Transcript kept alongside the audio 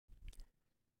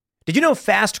Did you know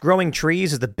Fast Growing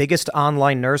Trees is the biggest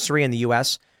online nursery in the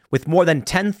U.S. with more than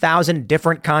 10,000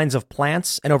 different kinds of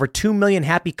plants and over 2 million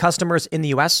happy customers in the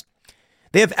U.S.?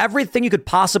 They have everything you could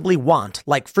possibly want,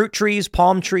 like fruit trees,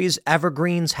 palm trees,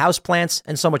 evergreens, houseplants,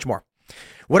 and so much more.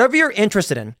 Whatever you're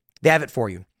interested in, they have it for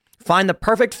you. Find the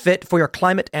perfect fit for your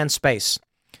climate and space.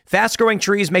 Fast Growing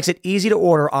Trees makes it easy to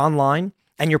order online,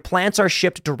 and your plants are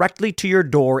shipped directly to your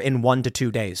door in 1 to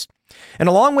 2 days. And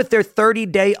along with their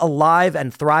 30-day Alive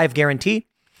and Thrive guarantee,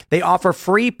 they offer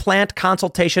free plant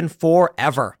consultation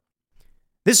forever.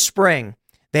 This spring,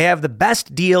 they have the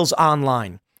best deals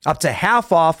online, up to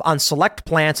half off on select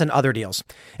plants and other deals.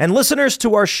 And listeners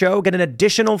to our show get an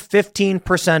additional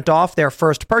 15% off their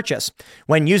first purchase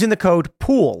when using the code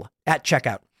POOL at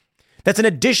checkout. That's an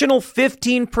additional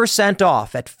 15%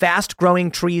 off at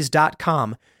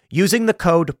fastgrowingtrees.com using the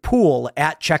code POOL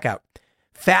at checkout.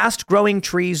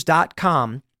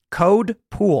 fastgrowingtrees.com, code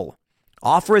POOL.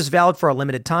 Offer is valid for a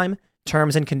limited time.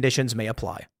 Terms and conditions may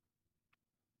apply.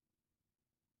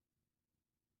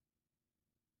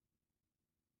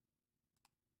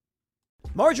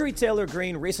 Marjorie Taylor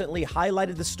Greene recently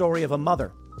highlighted the story of a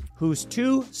mother whose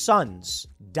 2 sons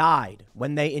died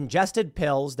when they ingested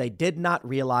pills they did not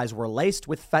realize were laced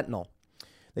with fentanyl.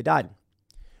 They died.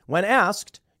 When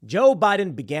asked, Joe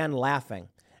Biden began laughing.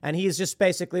 And he's just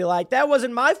basically like, that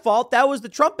wasn't my fault. That was the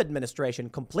Trump administration,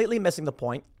 completely missing the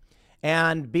point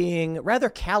and being rather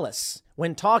callous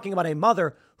when talking about a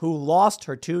mother who lost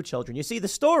her 2 children. You see, the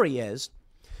story is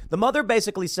the mother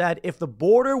basically said, if the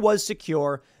border was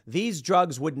secure, these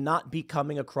drugs would not be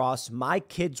coming across. My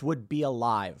kids would be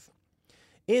alive.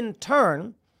 In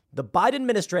turn, the Biden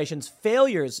administration's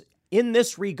failures in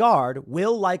this regard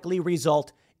will likely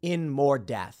result in more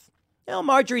death. Now,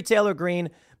 Marjorie Taylor Greene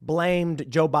blamed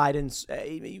Joe Biden's,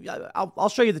 I'll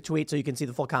show you the tweet so you can see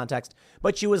the full context,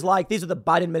 but she was like, these are the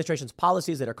Biden administration's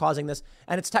policies that are causing this,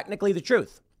 and it's technically the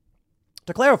truth.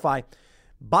 To clarify,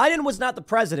 Biden was not the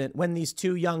president when these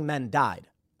 2 young men died.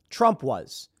 Trump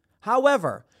was.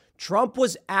 However, Trump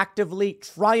was actively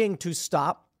trying to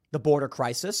stop the border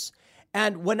crisis,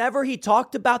 and whenever he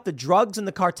talked about the drugs and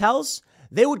the cartels,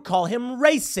 they would call him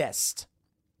racist.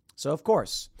 So, of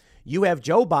course, you have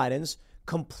Joe Biden's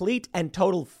complete and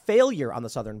total failure on the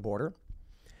southern border.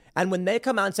 And when they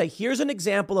come out and say, here's an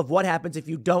example of what happens if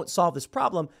you don't solve this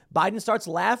problem, Biden starts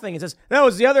laughing and says, that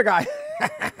was the other guy.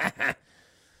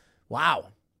 Wow.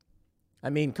 I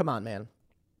mean, come on, man.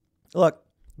 Look,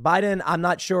 Biden, I'm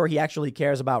not sure he actually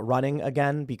cares about running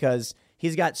again because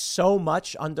he's got so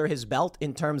much under his belt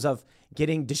in terms of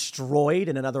getting destroyed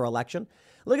in another election.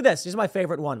 Look at this. This is my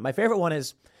favorite one. My favorite one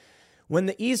is when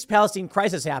the East Palestine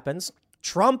crisis happens,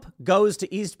 Trump goes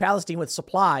to East Palestine with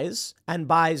supplies and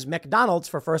buys McDonald's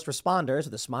for first responders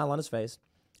with a smile on his face.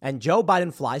 And Joe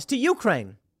Biden flies to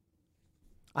Ukraine.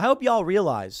 I hope y'all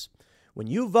realize when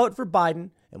you vote for Biden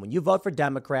and when you vote for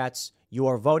Democrats, you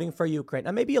are voting for Ukraine.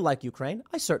 Now, maybe you like Ukraine.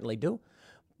 I certainly do.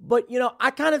 But, I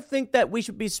kind of think that we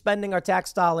should be spending our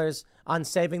tax dollars on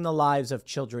saving the lives of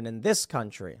children in this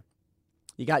country.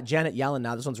 You got Janet Yellen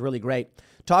now. This one's really great.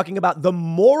 Talking about the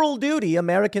moral duty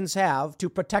Americans have to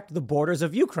protect the borders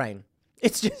of Ukraine.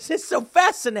 It's so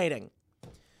fascinating.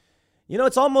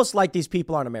 It's almost like these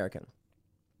people aren't American.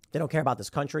 They don't care about this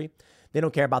country. They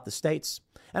don't care about the states.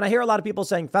 And I hear a lot of people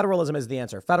saying federalism is the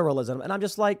answer, federalism. And I'm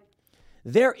just like,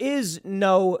 there is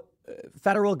no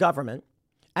federal government.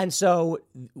 And so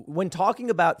when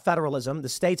talking about federalism, the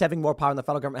states having more power and the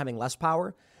federal government having less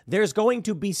power, there's going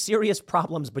to be serious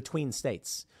problems between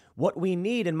states. What we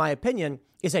need, in my opinion,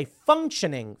 is a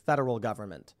functioning federal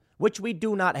government, which we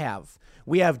do not have.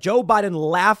 We have Joe Biden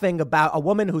laughing about a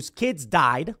woman whose kids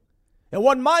died. It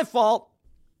wasn't my fault.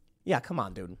 Yeah, come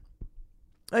on, dude.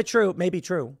 True, maybe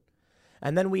true.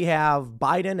 And then we have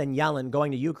Biden and Yellen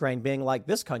going to Ukraine being like,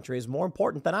 this country is more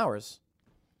important than ours.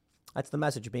 That's the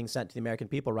message being sent to the American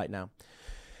people right now.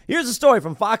 Here's a story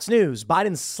from Fox News.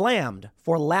 Biden slammed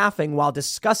for laughing while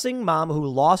discussing mom who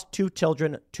lost two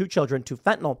children to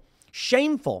fentanyl.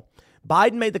 Shameful.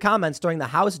 Biden made the comments during the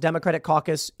House Democratic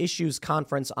Caucus Issues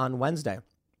Conference on Wednesday.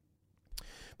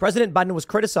 President Biden was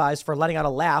criticized for letting out a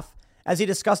laugh as he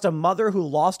discussed a mother who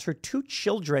lost her 2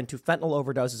 children to fentanyl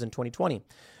overdoses in 2020.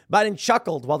 Biden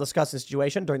chuckled while discussing the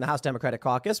situation during the House Democratic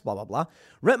Caucus, blah, blah, blah.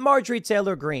 Rep. Marjorie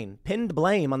Taylor Greene pinned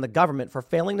blame on the government for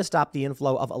failing to stop the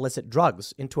inflow of illicit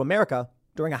drugs into America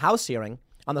during a House hearing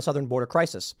on the southern border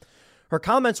crisis. Her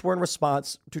comments were in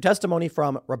response to testimony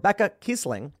from Rebecca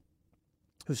Kiesling,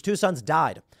 whose 2 sons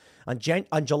died on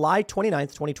July 29th,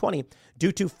 2020,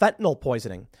 due to fentanyl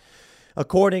poisoning.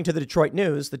 According to the Detroit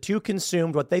News, the 2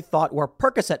 consumed what they thought were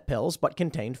Percocet pills, but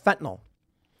contained fentanyl.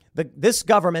 This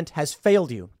government has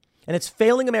failed you. And it's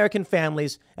failing American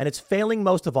families, and it's failing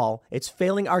most of all, it's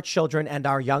failing our children and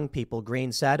our young people,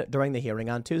 Green said during the hearing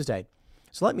on Tuesday.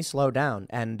 So let me slow down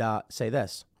and say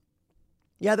this.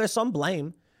 Yeah, there's some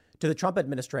blame to the Trump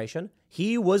administration.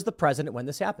 He was the president when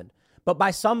this happened. But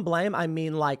by some blame, I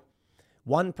mean like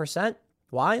 1%.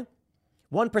 Why?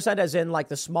 1% as in like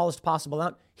the smallest possible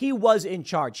amount. He was in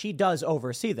charge. He does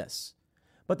oversee this.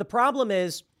 But the problem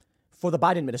is, for the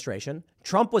Biden administration,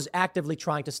 Trump was actively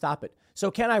trying to stop it. So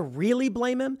can I really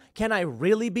blame him? Can I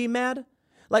really be mad?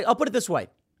 Like, I'll put it this way.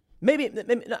 Maybe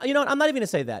you know what? I'm not even going to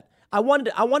say that. I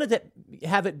wanted to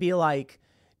have it be like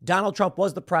Donald Trump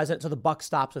was the president, so the buck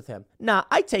stops with him. Nah,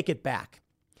 I take it back.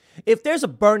 If there's a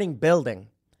burning building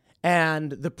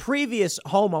and the previous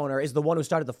homeowner is the one who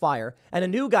started the fire and a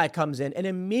new guy comes in and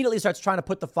immediately starts trying to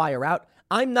put the fire out,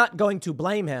 I'm not going to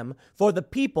blame him for the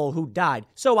people who died.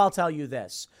 So I'll tell you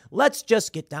this. Let's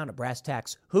just get down to brass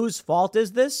tacks. Whose fault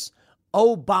is this?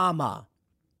 Obama.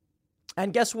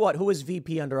 And guess what? Who was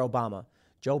VP under Obama?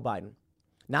 Joe Biden.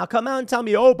 Now come out and tell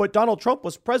me, oh, but Donald Trump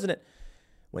was president.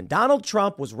 When Donald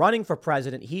Trump was running for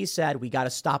president, he said, we got to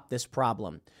stop this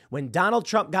problem. When Donald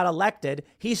Trump got elected,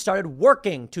 he started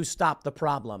working to stop the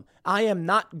problem. I am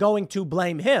not going to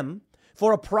blame him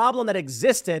for a problem that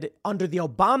existed under the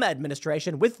Obama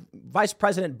administration with Vice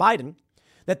President Biden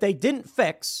that they didn't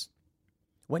fix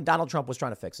when Donald Trump was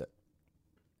trying to fix it.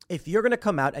 If you're going to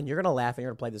come out and you're going to laugh and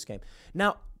you're going to play this game.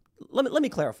 Now, let me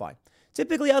clarify.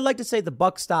 Typically, I'd like to say the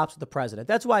buck stops with the president.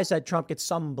 That's why I said Trump gets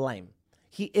some blame.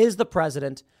 He is the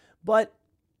president, but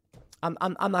I'm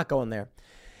not going there.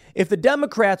 If the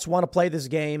Democrats want to play this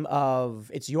game of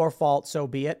it's your fault, so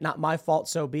be it, not my fault,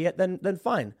 so be it, then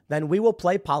fine. Then we will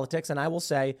play politics and I will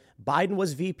say Biden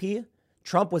was VP.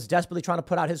 Trump was desperately trying to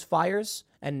put out his fires.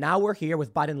 And now we're here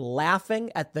with Biden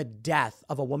laughing at the death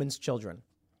of a woman's children.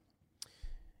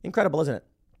 Incredible, isn't it?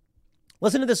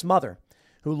 Listen to this mother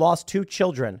who lost 2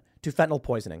 children to fentanyl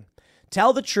poisoning.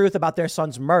 Tell the truth about their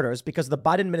son's murders because of the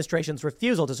Biden administration's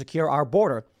refusal to secure our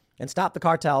border and stop the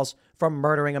cartels from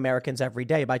murdering Americans every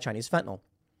day by Chinese fentanyl.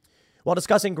 While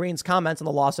discussing Green's comments on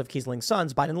the loss of Kiesling's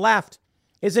sons, Biden laughed.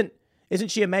 Isn't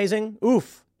she amazing?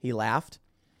 Oof, he laughed.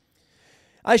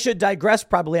 I should digress.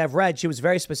 Probably I've read she was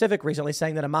very specific recently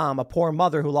saying that a mom, a poor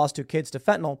mother who lost 2 kids to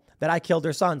fentanyl, that I killed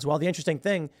her sons. Well, the interesting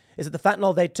thing is that the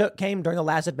fentanyl they took came during the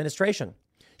last administration.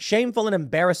 Shameful and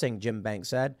embarrassing, Jim Banks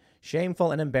said.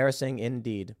 Shameful and embarrassing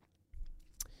indeed.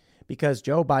 Because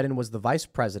Joe Biden was the vice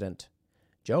president.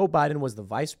 Joe Biden was the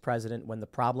vice president when the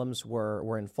problems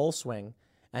were in full swing,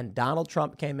 and Donald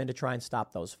Trump came in to try and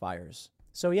stop those fires.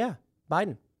 So yeah,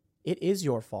 Biden, it is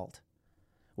your fault.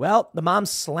 Well, the mom's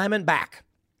slamming back.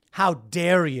 How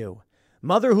dare you?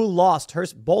 Mother who lost her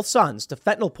both sons to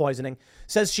fentanyl poisoning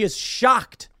says she is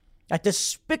shocked at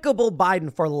despicable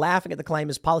Biden for laughing at the claim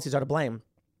his policies are to blame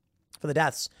for the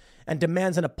deaths and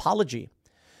demands an apology.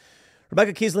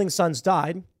 Rebecca Kiesling's sons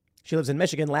died. She lives in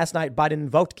Michigan. Last night, Biden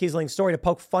invoked Kiesling's story to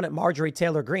poke fun at Marjorie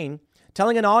Taylor Greene,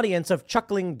 telling an audience of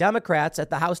chuckling Democrats at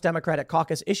the House Democratic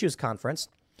Caucus Issues Conference.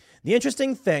 The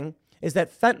interesting thing is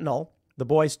that fentanyl the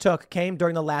boys took came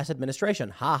during the last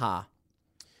administration. Ha ha.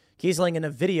 Kiesling, in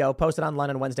a video posted online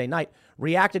on Wednesday night,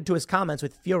 reacted to his comments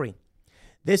with fury.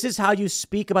 This is how you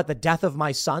speak about the death of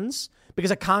my sons?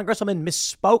 Because a congresswoman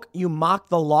misspoke, you mock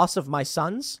the loss of my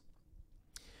sons?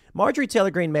 Marjorie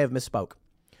Taylor Greene may have misspoke.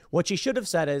 What she should have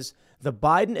said is the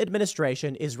Biden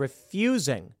administration is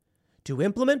refusing to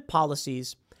implement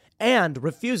policies and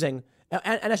refusing,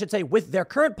 and I should say with their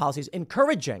current policies,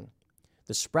 encouraging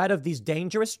the spread of these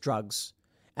dangerous drugs,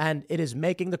 and it is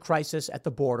making the crisis at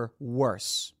the border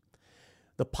worse.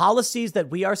 The policies that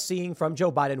we are seeing from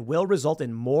Joe Biden will result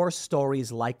in more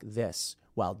stories like this,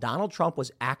 while Donald Trump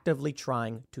was actively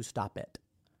trying to stop it.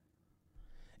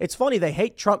 It's funny, they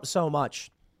hate Trump so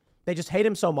much. They just hate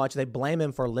him so much, they blame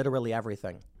him for literally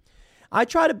everything. I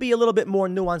try to be a little bit more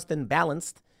nuanced and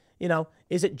balanced. You know,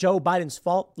 is it Joe Biden's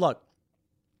fault? Look,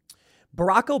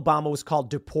 Barack Obama was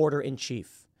called deporter in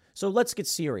chief. So let's get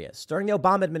serious. During the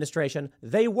Obama administration,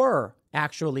 they were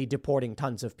actually deporting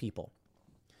tons of people.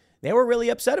 They were really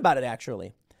upset about it,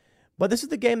 actually. But this is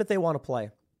the game that they want to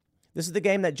play. This is the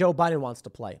game that Joe Biden wants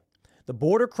to play. The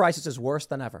border crisis is worse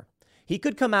than ever. He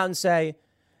could come out and say,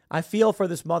 I feel for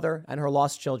this mother and her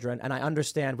lost children, and I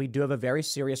understand we do have a very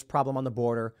serious problem on the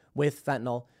border with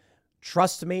fentanyl.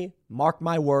 Trust me, mark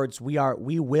my words, we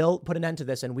will put an end to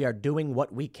this, and we are doing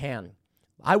what we can.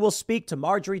 I will speak to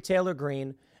Marjorie Taylor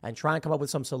Greene and try and come up with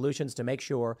some solutions to make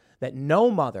sure that no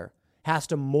mother has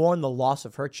to mourn the loss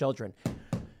of her children.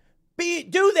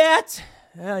 Do that.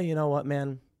 You know what,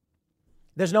 man?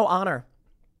 There's no honor.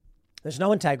 There's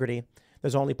no integrity.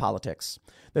 There's only politics.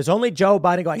 There's only Joe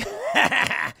Biden going,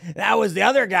 That was the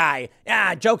other guy.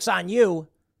 Yeah, joke's on you.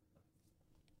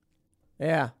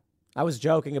 Yeah, I was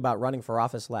joking about running for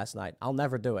office last night. I'll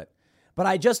never do it. But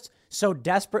I just so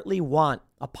desperately want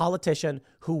a politician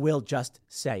who will just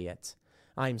say it.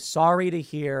 I'm sorry to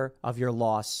hear of your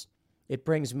loss. It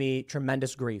brings me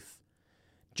tremendous grief.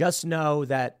 Just know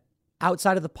that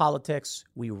outside of the politics,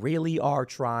 we really are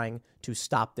trying to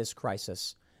stop this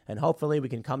crisis. And hopefully we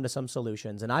can come to some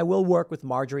solutions. And I will work with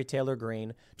Marjorie Taylor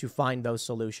Greene to find those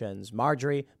solutions.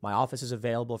 Marjorie, my office is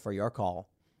available for your call.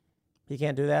 He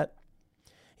can't do that?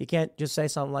 He can't just say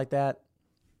something like that?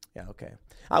 Yeah, okay.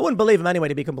 I wouldn't believe him anyway,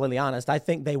 to be completely honest. I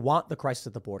think they want the crisis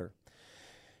at the border.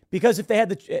 Because if they had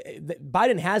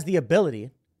Biden has the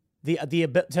ability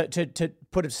to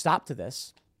put a stop to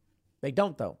this. They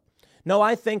don't, though. No,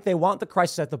 I think they want the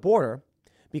crisis at the border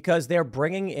because they're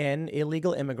bringing in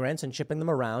illegal immigrants and shipping them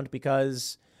around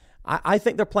because I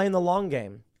think they're playing the long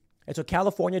game. It's what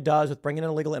California does with bringing in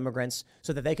illegal immigrants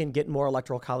so that they can get more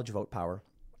electoral college vote power.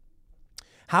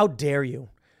 How dare you?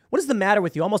 What is the matter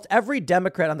with you? Almost every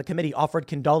Democrat on the committee offered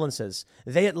condolences.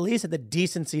 They at least had the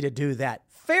decency to do that.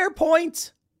 Fair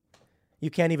point. You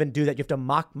can't even do that. You have to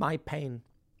mock my pain.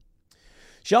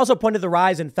 She also pointed to the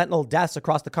rise in fentanyl deaths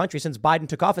across the country since Biden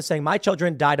took office, saying, my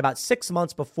children died about 6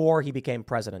 months before he became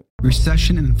president.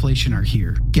 Recession and inflation are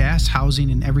here. Gas, housing,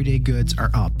 and everyday goods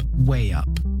are up, way up.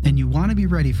 And you want to be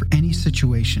ready for any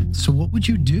situation. So what would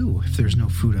you do if there's no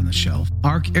food on the shelf?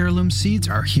 ARC Heirloom Seeds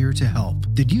are here to help.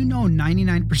 Did you know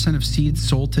 99% of seeds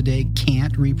sold today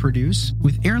can't reproduce?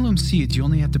 With Heirloom Seeds, you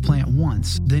only have to plant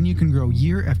once. Then you can grow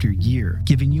year after year,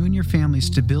 giving you and your family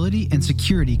stability and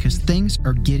security because things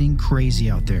are getting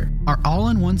crazy out there. Our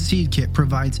all-in-one seed kit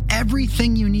provides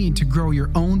everything you need to grow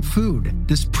your own food.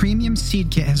 This premium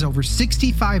seed kit has over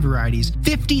 65 varieties,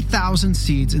 50,000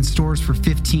 seeds, and stores for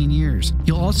 15 years.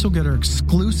 You'll also get our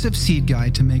exclusive seed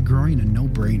guide to make growing a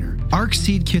no-brainer. ARC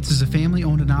Seed Kits is a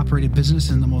family-owned and operated business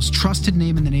and the most trusted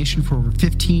name in the nation for over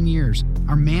 15 years.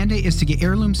 Our mandate is to get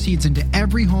heirloom seeds into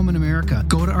every home in America.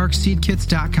 Go to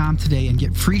arcseedkits.com today and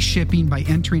get free shipping by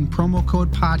entering promo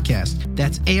code podcast.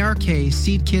 That's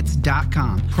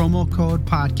ARKseedkits.com, promo code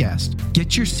podcast.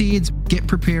 Get your seeds, get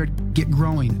prepared, get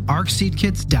growing.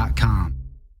 arcseedkits.com.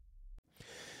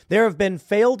 There have been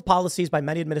failed policies by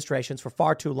many administrations for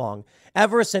far too long,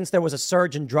 ever since there was a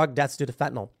surge in drug deaths due to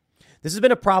fentanyl. This has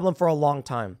been a problem for a long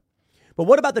time. But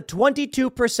what about the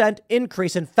 22%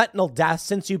 increase in fentanyl deaths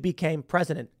since you became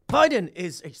president? Biden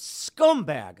is a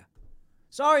scumbag.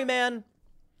 Sorry, man.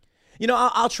 You know,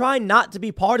 I'll try not to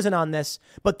be partisan on this,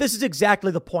 but this is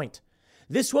exactly the point.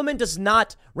 This woman does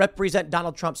not represent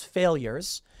Donald Trump's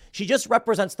failures. She just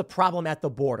represents the problem at the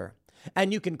border.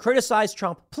 And you can criticize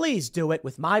Trump. Please do it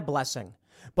with my blessing.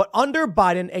 But under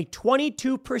Biden, a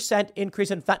 22%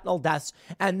 increase in fentanyl deaths,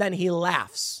 and then he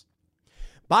laughs.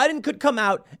 Biden could come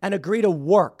out and agree to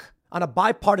work on a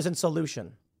bipartisan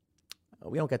solution.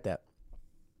 We don't get that.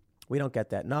 We don't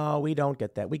get that. No, we don't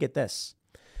get that. We get this.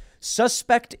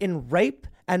 Suspect in rape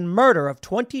and murder of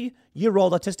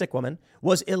 20-year-old autistic woman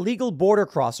was illegal border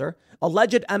crosser,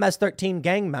 alleged MS-13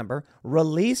 gang member,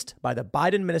 released by the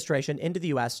Biden administration into the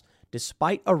U.S.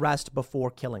 despite arrest before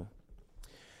killing.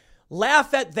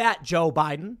 Laugh at that, Joe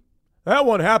Biden. That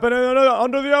one happened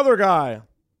under the other guy.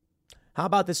 How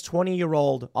about this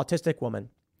 20-year-old autistic woman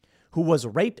who was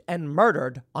raped and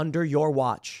murdered under your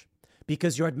watch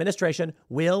because your administration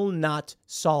will not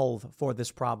solve for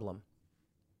this problem?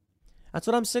 That's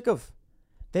what I'm sick of.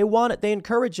 They want it. They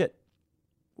encourage it.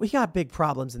 We got big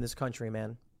problems in this country,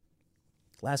 man.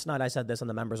 Last night I said this on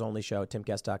the members only show at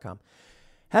timcast.com.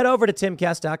 Head over to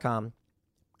timcast.com,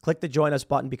 click the join us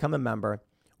button, become a member,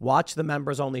 watch the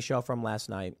members only show from last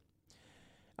night.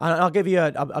 I'll give you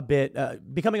a bit.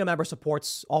 Becoming a member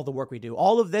supports all the work we do.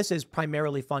 All of this is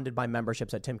primarily funded by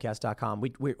memberships at timcast.com.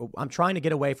 I'm trying to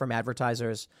get away from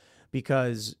advertisers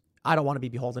because I don't want to be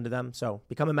beholden to them. So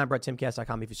become a member at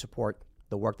timcast.com if you support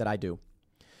the work that I do.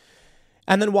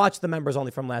 And then watch the members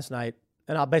only from last night.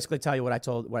 And I'll basically tell you what I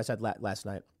said last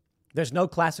night. There's no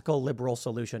classical liberal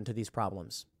solution to these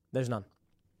problems. There's none.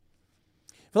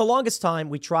 For the longest time,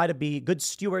 we try to be good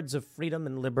stewards of freedom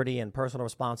and liberty and personal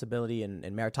responsibility and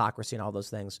meritocracy and all those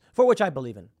things, for which I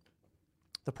believe in.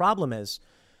 The problem is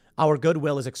our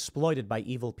goodwill is exploited by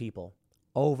evil people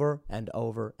over and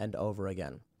over and over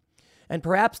again. And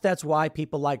perhaps that's why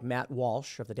people like Matt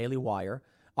Walsh of the Daily Wire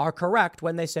are correct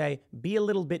when they say, be a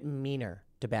little bit meaner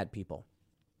to bad people.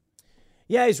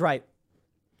 Yeah, he's right.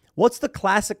 What's the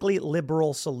classically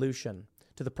liberal solution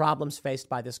to the problems faced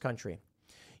by this country?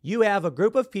 You have a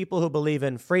group of people who believe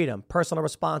in freedom, personal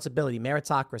responsibility,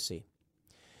 meritocracy,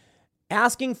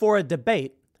 asking for a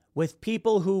debate with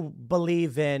people who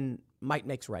believe in might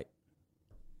makes right.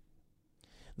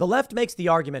 The left makes the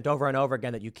argument over and over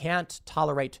again that you can't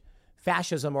tolerate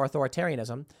fascism or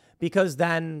authoritarianism because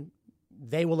then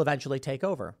they will eventually take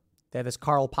over. They have this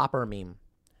Karl Popper meme.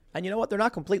 And you know what? They're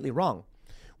not completely wrong.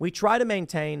 We try to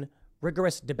maintain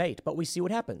rigorous debate, but we see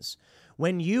what happens.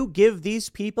 When you give these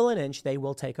people an inch, they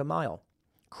will take a mile.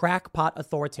 Crackpot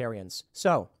authoritarians.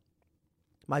 So,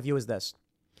 my view is this.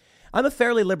 I'm a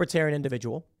fairly libertarian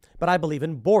individual, but I believe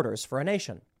in borders for a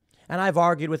nation. And I've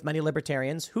argued with many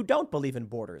libertarians who don't believe in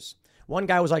borders. One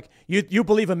guy was like, you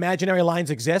believe imaginary lines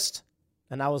exist?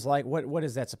 And I was like, what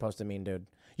is that supposed to mean, dude?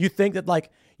 You think that,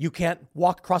 like, you can't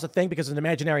walk across a thing because of an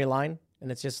imaginary line?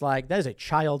 And it's just like, that is a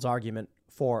child's argument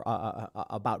for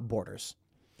about borders.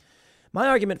 My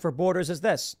argument for borders is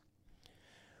this.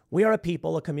 We are a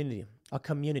people, a community.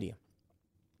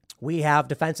 We have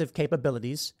defensive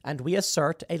capabilities, and we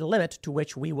assert a limit to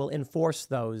which we will enforce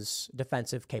those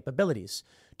defensive capabilities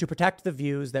to protect the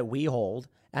views that we hold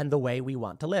and the way we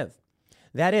want to live.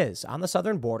 That is, on the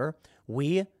southern border,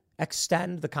 we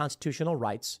extend the constitutional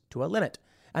rights to a limit.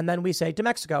 And then we say to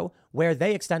Mexico, where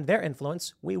they extend their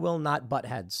influence, we will not butt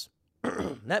heads.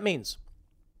 That means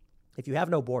if you have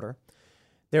no border,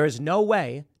 there is no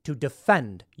way to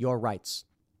defend your rights.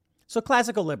 So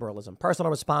classical liberalism, personal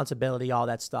responsibility, all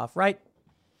that stuff, right?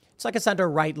 It's like a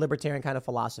center-right libertarian kind of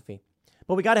philosophy.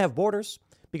 But we got to have borders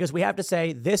because we have to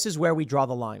say this is where we draw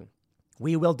the line.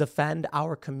 We will defend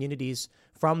our communities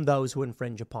from those who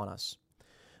infringe upon us.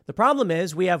 The problem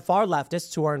is we have far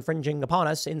leftists who are infringing upon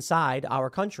us inside our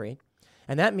country,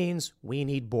 and that means we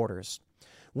need borders.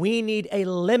 We need a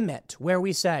limit where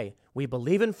we say we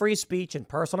believe in free speech and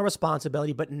personal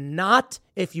responsibility, but not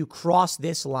if you cross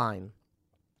this line.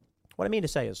 What I mean to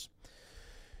say is,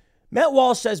 Matt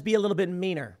Walsh says be a little bit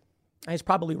meaner. And he's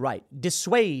probably right.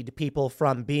 Dissuade people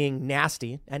from being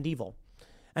nasty and evil.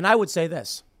 And I would say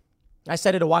this. I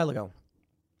said it a while ago.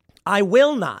 I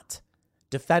will not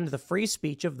defend the free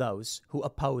speech of those who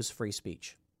oppose free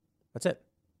speech. That's it.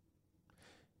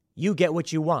 You get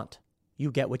what you want.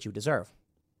 You get what you deserve.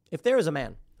 If there is a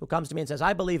man who comes to me and says,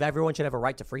 I believe everyone should have a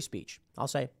right to free speech, I'll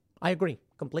say, I agree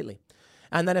completely.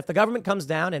 And then if the government comes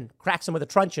down and cracks him with a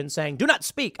truncheon saying, do not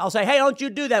speak, I'll say, hey, don't you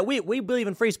do that. We believe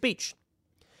in free speech.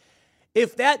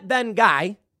 If that then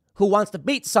guy who wants to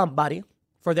beat somebody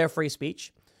for their free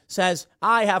speech says,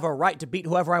 I have a right to beat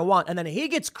whoever I want, and then he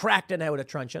gets cracked in the head with a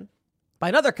truncheon by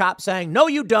another cop saying, no,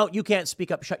 you don't, you can't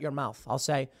speak up, shut your mouth, I'll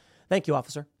say, thank you,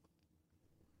 officer.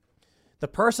 The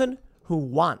person who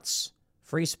wants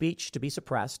free speech to be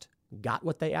suppressed got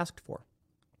what they asked for.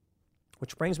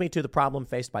 Which brings me to the problem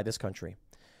faced by this country.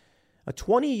 A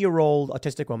 20-year-old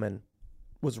autistic woman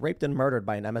was raped and murdered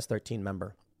by an MS-13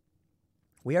 member.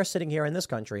 We are sitting here in this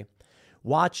country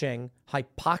watching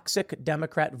hypoxic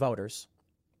Democrat voters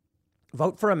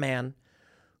vote for a man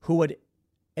who would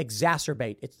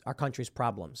exacerbate our country's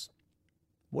problems.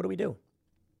 What do?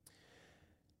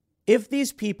 If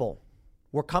these people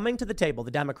were coming to the table,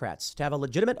 the Democrats, to have a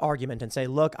legitimate argument and say,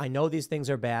 look, I know these things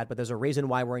are bad, but there's a reason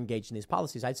why we're engaged in these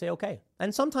policies, I'd say, okay.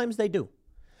 And sometimes they do.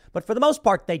 But for the most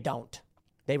part, they don't.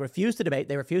 They refuse to debate,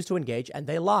 they refuse to engage, and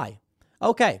they lie.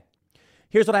 Okay,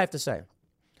 here's what I have to say.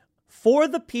 For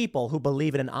the people who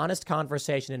believe in an honest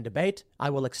conversation and debate, I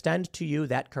will extend to you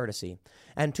that courtesy.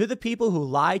 And to the people who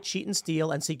lie, cheat, and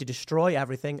steal and seek to destroy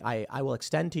everything, I will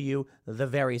extend to you the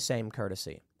very same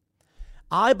courtesy.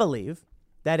 I believe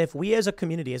that if we as a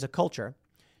community, as a culture,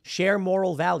 share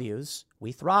moral values,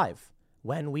 we thrive.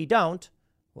 When we don't,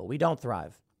 well, we don't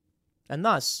thrive. And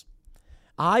thus,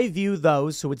 I view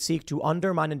those who would seek to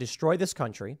undermine and destroy this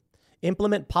country,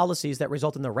 implement policies that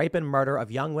result in the rape and murder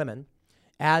of young women,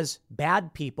 as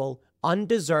bad people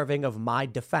undeserving of my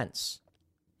defense.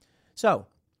 So,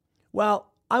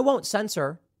 well, I won't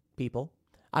censor people.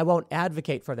 I won't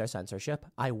advocate for their censorship.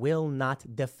 I will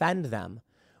not defend them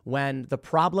when the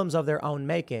problems of their own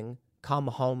making come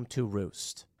home to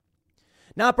roost.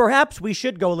 Now, perhaps we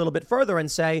should go a little bit further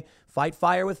and say, fight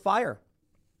fire with fire.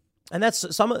 And that's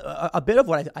a bit of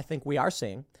what I think we are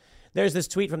seeing. There's this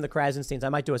tweet from the Krasensteins, I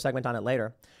might do a segment on it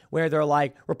later, where they're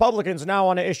like, Republicans now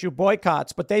want to issue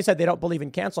boycotts, but they said they don't believe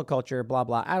in cancel culture, blah,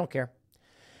 blah. I don't care.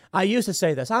 I used to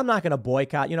say this, I'm not going to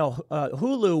boycott. You know,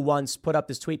 Hulu once put up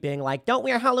this tweet being like, don't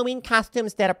wear Halloween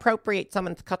costumes that appropriate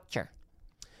someone's culture.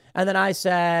 And then I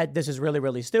said, this is really,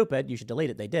 really stupid. You should delete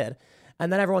it. They did.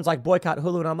 And then everyone's like, boycott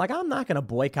Hulu. And I'm like, I'm not going to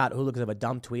boycott Hulu because of a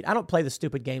dumb tweet. I don't play the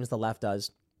stupid games the left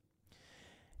does.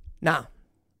 Now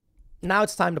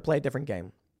it's time to play a different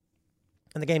game.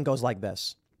 And the game goes like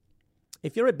this.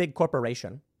 If you're a big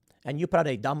corporation and you put out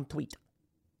a dumb tweet,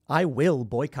 I will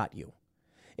boycott you.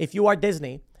 If you are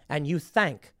Disney and you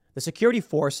thank the security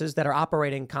forces that are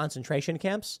operating concentration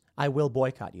camps, I will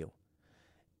boycott you.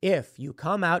 If you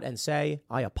come out and say,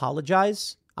 I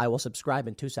apologize, I will subscribe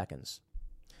in 2 seconds.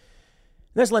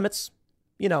 There's limits.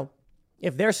 You know,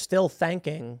 if they're still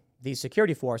thanking these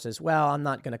security forces, well, I'm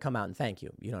not going to come out and thank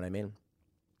you. You know what I mean?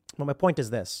 Well, my point is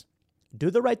this.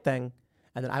 Do the right thing,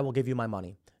 and then I will give you my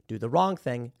money. Do the wrong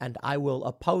thing, and I will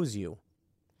oppose you.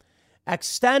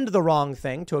 Extend the wrong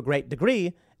thing to a great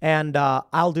degree, and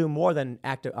I'll do more than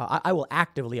I will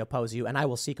actively oppose you, and I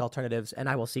will seek alternatives, and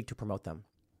I will seek to promote them.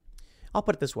 I'll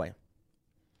put it this way.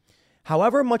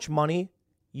 However much money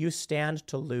you stand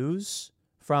to lose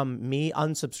from me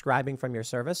unsubscribing from your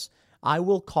service, I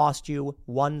will cost you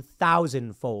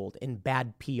 1,000-fold in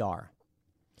bad PR.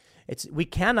 We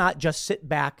cannot just sit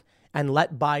back and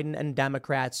let Biden and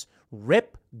Democrats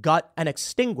rip, gut, and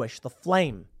extinguish the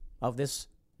flame of this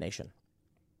nation.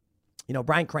 You know,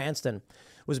 Bryan Cranston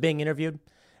was being interviewed,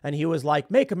 and he was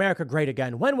like, make America great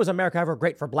again. When was America ever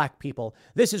great for black people?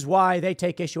 This is why they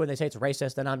take issue and they say it's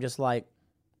racist. And I'm just like,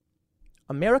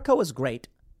 America was great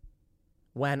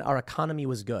when our economy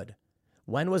was good.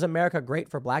 When was America great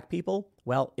for black people?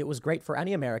 Well, it was great for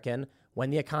any American when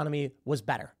the economy was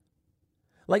better.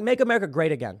 Like, make America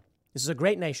great again. This is a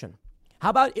great nation.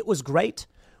 How about it was great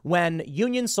when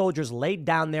Union soldiers laid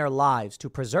down their lives to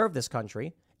preserve this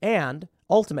country and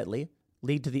ultimately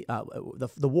lead to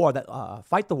the war that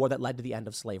fight the war that led to the end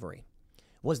of slavery?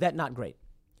 Was that not great?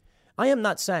 I am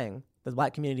not saying that the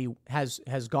black community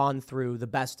has gone through the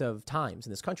best of times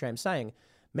in this country. I'm saying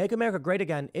make America great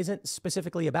again isn't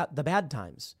specifically about the bad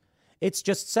times. It's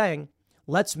just saying,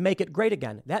 let's make it great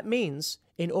again. That means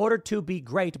in order to be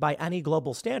great by any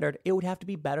global standard, it would have to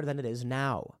be better than it is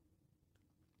now.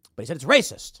 But he said it's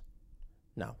racist.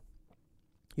 No.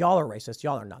 Y'all are racist.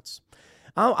 Y'all are nuts.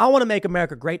 I want to make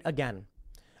America great again.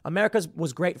 America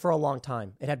was great for a long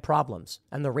time. It had problems.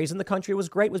 And the reason the country was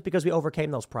great was because we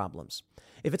overcame those problems.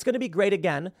 If it's going to be great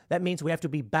again, that means we have to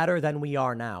be better than we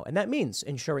are now. And that means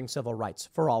ensuring civil rights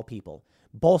for all people,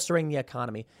 bolstering the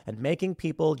economy, and making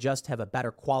people just have a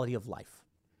better quality of life.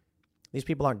 These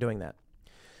people aren't doing that.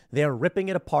 They're ripping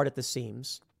it apart at the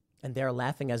seams, and they're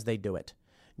laughing as they do it.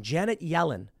 Janet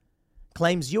Yellen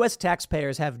claims U.S.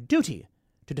 taxpayers have duty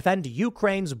to defend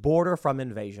Ukraine's border from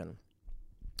invasion.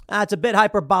 It's a bit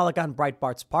hyperbolic on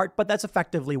Breitbart's part, but that's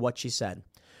effectively what she said.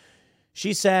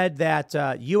 She said that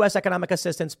U.S. economic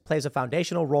assistance plays a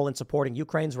foundational role in supporting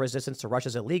Ukraine's resistance to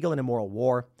Russia's illegal and immoral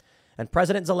war. And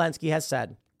President Zelensky has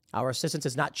said, our assistance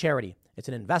is not charity. It's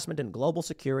an investment in global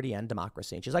security and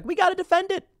democracy. And she's like, we got to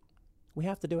defend it. We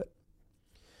have to do it.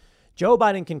 Joe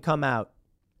Biden can come out.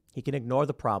 He can ignore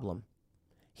the problem.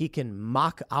 He can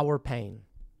mock our pain.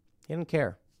 He didn't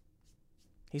care.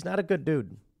 He's not a good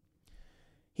dude.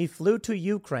 He flew to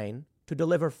Ukraine to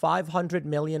deliver $500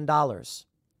 million.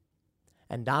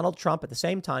 And Donald Trump at the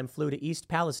same time flew to East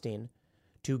Palestine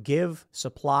to give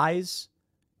supplies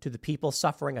to the people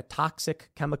suffering a toxic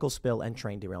chemical spill and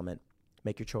train derailment.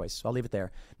 Make your choice. So I'll leave it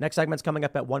there. Next segment's coming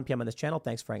up at 1 p.m. on this channel.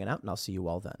 Thanks for hanging out, and I'll see you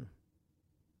all then.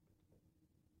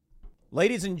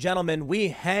 Ladies and gentlemen, we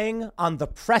hang on the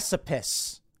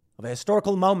precipice of a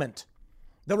historical moment.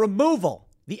 The removal,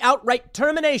 the outright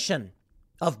termination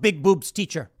of Big Boob's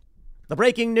teacher. The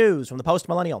breaking news from the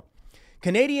Post-Millennial.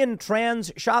 Canadian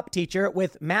trans shop teacher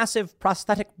with massive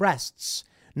prosthetic breasts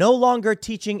no longer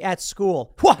teaching at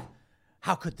school. What?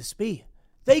 How could this be?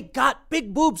 They got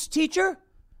Big Boob's teacher?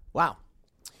 Wow.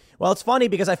 Well, it's funny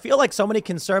because I feel like so many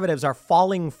conservatives are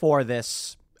falling for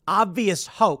this obvious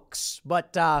hoax,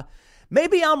 but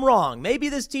maybe I'm wrong. Maybe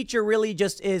this teacher really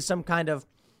just is some kind of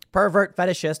pervert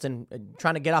fetishist and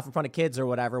trying to get off in front of kids or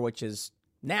whatever, which is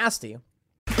nasty.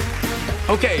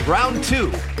 Okay, round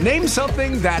two. Name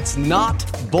something that's not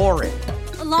boring.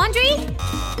 A laundry?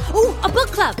 Ooh, a book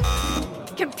club.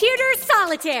 Computer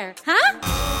solitaire, huh?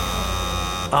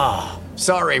 Ah, oh,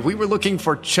 sorry, we were looking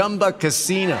for Chumba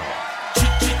Casino.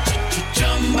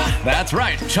 That's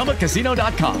right,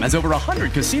 ChumbaCasino.com has over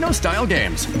 100 casino-style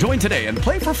games. Join today and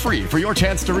play for free for your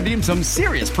chance to redeem some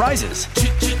serious prizes.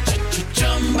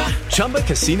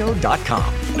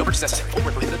 ChumbaCasino.com. No purchase necessary. Void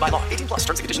where prohibited by law. 18+ terms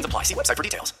and conditions apply. See website for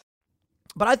details.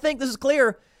 But I think this is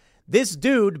clear. This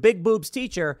dude, Big Boob's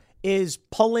teacher, is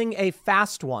pulling a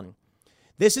fast one.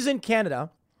 This is in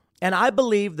Canada, and I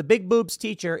believe the Big Boob's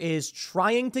teacher is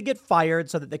trying to get fired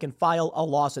so that they can file a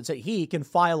lawsuit, so he can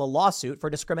file a lawsuit for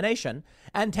discrimination,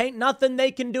 and tain't nothing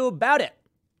they can do about it.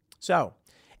 So,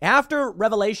 after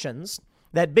revelations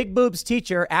that Big Boob's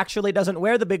teacher actually doesn't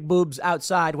wear the big boobs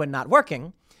outside when not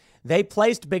working, they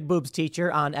placed Big Boob's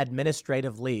teacher on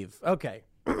administrative leave. Okay.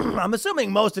 I'm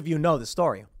assuming most of you know the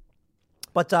story.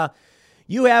 But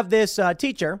you have this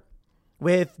teacher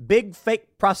with big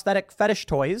fake prosthetic fetish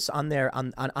toys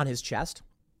on his chest,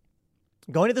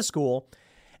 going to the school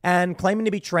and claiming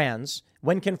to be trans.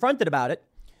 When confronted about it,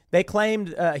 he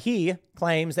claims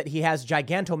that he has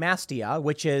gigantomastia,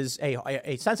 which is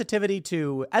a sensitivity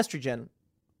to estrogen,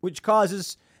 which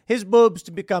causes his boobs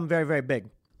to become very, very big.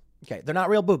 Okay, they're not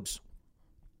real boobs.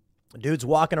 The dude's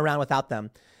walking around without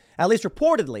them. At least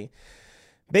reportedly,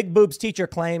 Big Boob's teacher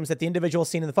claims that the individual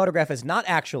seen in the photograph is not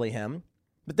actually him.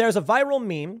 But there's a viral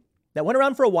meme that went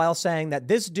around for a while saying that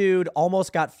this dude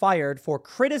almost got fired for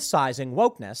criticizing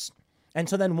wokeness. And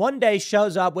so then one day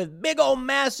shows up with big old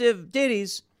massive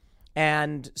titties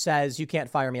and says, "You can't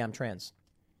fire me, I'm trans."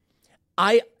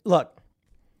 Look,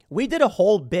 we did a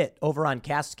whole bit over on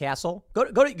Cast Castle. Go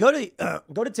to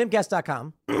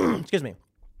timcast.com. Excuse me.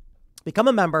 Become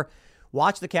a member.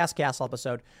 Watch the Cast Castle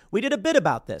episode. We did a bit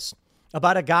about this,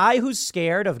 about a guy who's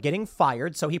scared of getting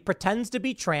fired, so he pretends to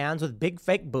be trans with big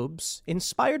fake boobs,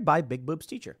 inspired by Big Boob's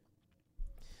teacher.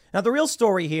 Now, the real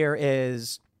story here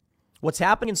is what's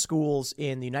happening in schools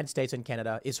in the United States and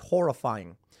Canada is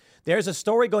horrifying. There's a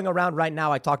story going around right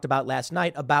now I talked about last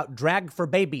night about drag for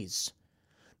babies.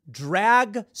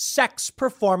 Drag sex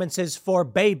performances for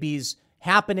babies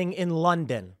happening in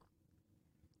London.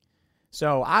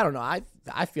 So I don't know.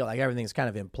 I feel like everything's kind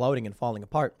of imploding and falling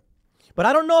apart. But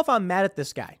I don't know if I'm mad at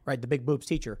this guy, right? The Big Boobs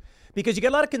teacher, because you get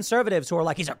a lot of conservatives who are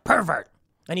like, he's a pervert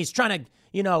and he's trying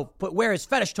to, wear his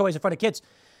fetish toys in front of kids.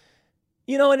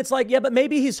 And it's like, yeah, but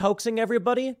maybe he's hoaxing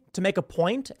everybody to make a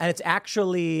point, and it's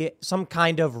actually some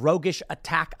kind of roguish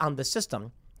attack on the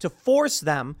system to force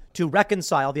them to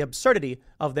reconcile the absurdity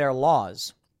of their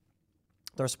laws.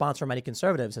 The response from many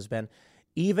conservatives has been,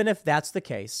 even if that's the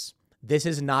case, this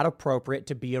is not appropriate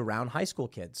to be around high school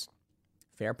kids.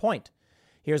 Fair point.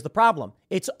 Here's the problem.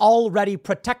 It's already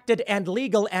protected and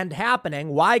legal and happening.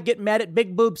 Why get mad at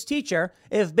Big Boob's teacher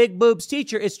if Big Boob's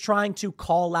teacher is trying to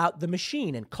call out the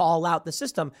machine and call out the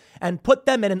system and put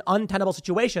them in an untenable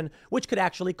situation, which could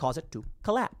actually cause it to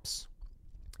collapse?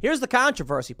 Here's the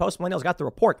controversy. Post Millennials got the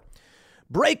report.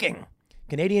 Breaking.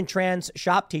 Canadian trans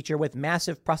shop teacher with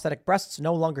massive prosthetic breasts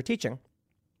no longer teaching.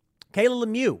 Kayla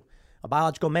Lemieux, a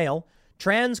biological male,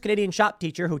 trans Canadian shop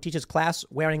teacher who teaches class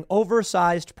wearing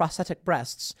oversized prosthetic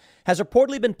breasts, has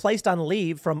reportedly been placed on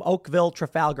leave from Oakville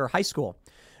Trafalgar High School.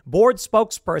 Board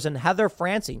spokesperson Heather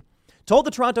Francie told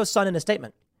the Toronto Sun in a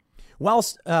statement,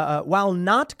 while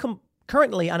not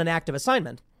currently on an active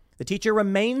assignment, the teacher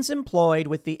remains employed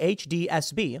with the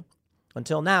HDSB.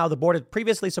 Until now, the board had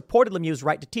previously supported Lemieux's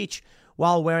right to teach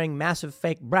while wearing massive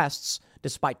fake breasts,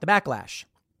 despite the backlash.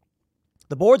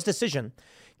 The board's decision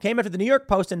came after the New York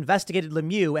Post investigated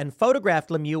Lemieux and photographed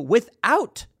Lemieux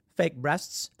without fake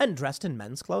breasts and dressed in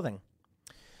men's clothing.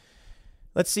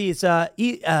 Let's see, it's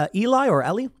Eli or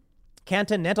Ellie.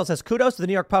 Canton Nantel says, kudos to the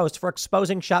New York Post for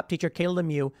exposing shop teacher Kayla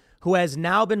Lemieux, who has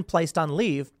now been placed on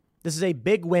leave. This is a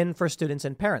big win for students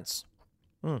and parents.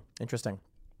 Interesting.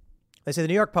 They say the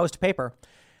New York Post paper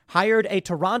hired a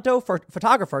Toronto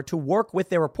photographer to work with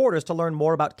their reporters to learn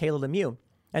more about Kayla Lemieux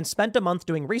and spent a month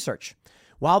doing research.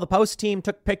 While the Post team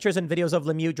took pictures and videos of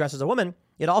Lemieux dressed as a woman,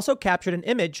 it also captured an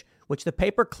image which the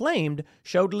paper claimed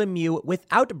showed Lemieux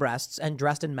without breasts and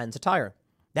dressed in men's attire.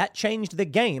 That changed the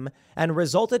game and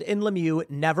resulted in Lemieux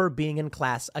never being in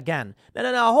class again.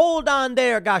 No, hold on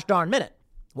there, gosh darn minute.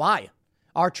 Why?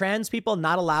 Are trans people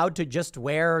not allowed to just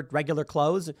wear regular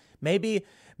clothes? Maybe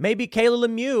Kayla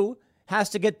Lemieux has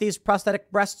to get these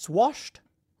prosthetic breasts washed.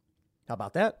 How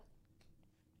about that?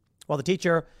 Well, the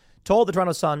teacher told the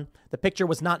Toronto Sun the picture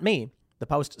was not me. The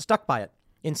Post stuck by it,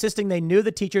 insisting they knew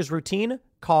the teacher's routine,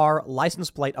 car, license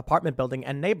plate, apartment building,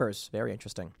 and neighbors. Very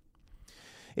interesting.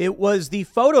 It was the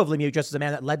photo of Lemieux dressed as a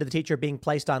man that led to the teacher being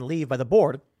placed on leave by the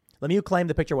board. Lemieux claimed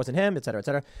the picture wasn't him, etc.,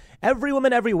 etc. Every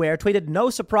woman everywhere tweeted, no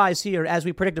surprise here, as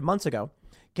we predicted months ago.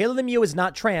 Kayla Lemieux is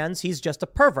not trans. He's just a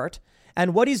pervert.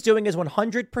 And what he's doing is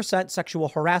 100% sexual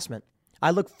harassment.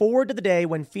 I look forward to the day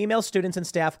when female students and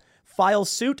staff file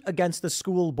suit against the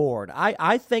school board.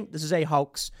 I think this is a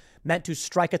hoax meant to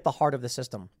strike at the heart of the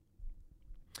system.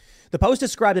 The Post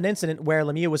described an incident where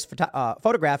Lemieux was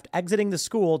photographed exiting the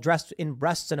school dressed in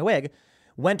breasts and a wig,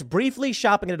 went briefly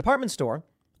shopping at a department store,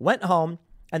 went home,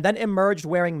 and then emerged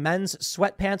wearing men's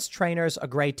sweatpants, trainers, a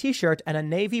gray t-shirt, and a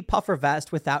navy puffer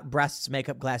vest without breasts,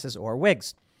 makeup, glasses, or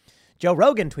wigs. Joe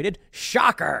Rogan tweeted,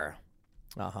 shocker.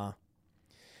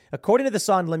 According to The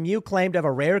Sun, Lemieux claimed to have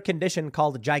a rare condition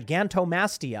called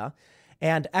gigantomastia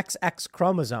and XX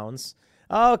chromosomes.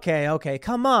 Okay,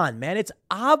 come on, man. It's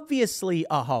obviously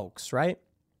a hoax, right?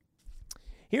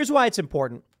 Here's why it's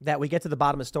important that we get to the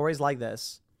bottom of stories like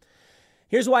this.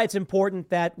 Here's why it's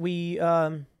important that we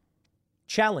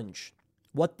challenge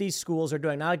what these schools are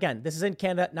doing. Now, again, this is in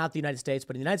Canada, not the United States,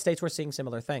 but in the United States, we're seeing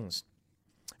similar things.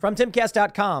 From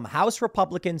timcast.com, House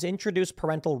Republicans introduce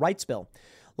parental rights bill.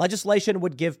 Legislation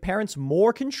would give parents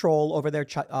more control over their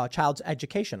child's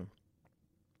education.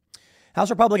 House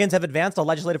Republicans have advanced a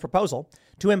legislative proposal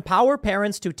to empower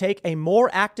parents to take a more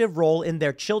active role in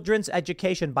their children's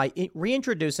education by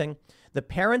reintroducing the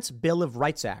Parents' Bill of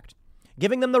Rights Act,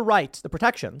 giving them the right, the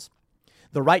protections,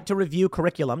 the right to review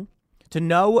curriculum, to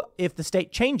know if the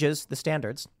state changes the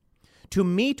standards, to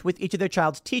meet with each of their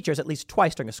child's teachers at least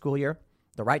twice during a school year,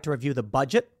 the right to review the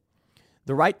budget,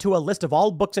 the right to a list of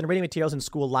all books and reading materials in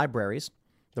school libraries,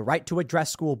 the right to address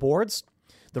school boards,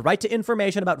 the right to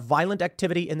information about violent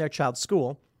activity in their child's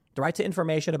school, the right to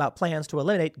information about plans to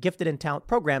eliminate gifted and talent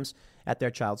programs at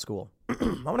their child's school.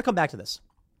 I want to come back to this,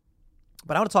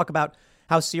 but I want to talk about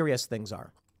how serious things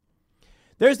are.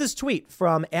 There's this tweet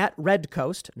from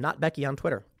 @RedCoast, not Becky on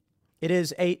Twitter. It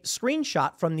is a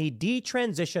screenshot from the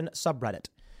detransition subreddit.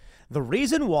 The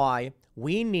reason why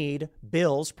we need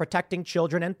bills protecting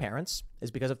children and parents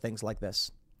is because of things like this.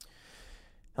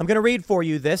 I'm going to read for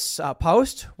you this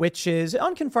post, which is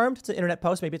unconfirmed. It's an internet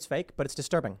post. Maybe it's fake, but it's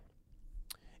disturbing.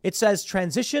 It says,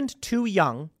 transitioned too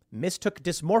young, mistook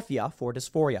dysmorphia for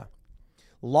dysphoria.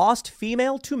 Lost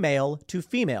female to male to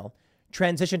female,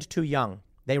 transitioned too young.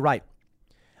 They write,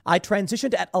 I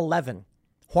transitioned at 11.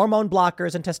 Hormone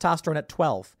blockers and testosterone at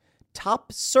 12.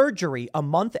 Top surgery a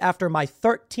month after my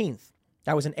 13th.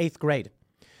 I was in 8th grade.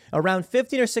 Around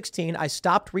 15 or 16, I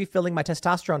stopped refilling my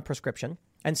testosterone prescription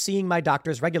and seeing my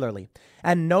doctors regularly,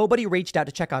 and nobody reached out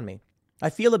to check on me.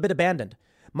 I feel a bit abandoned.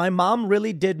 My mom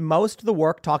really did most of the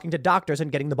work talking to doctors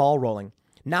and getting the ball rolling.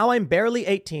 Now I'm barely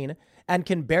 18 and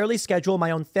can barely schedule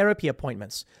my own therapy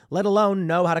appointments, let alone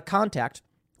know how to contact,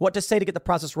 what to say to get the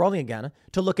process rolling again,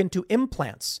 to look into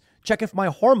implants, check if my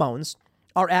hormones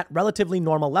are at relatively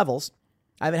normal levels.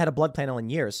 I haven't had a blood panel in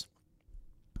years.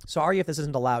 Sorry if this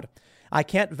isn't allowed. I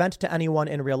can't vent to anyone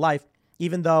in real life,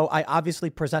 even though I obviously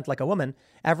present like a woman.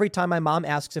 Every time my mom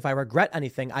asks if I regret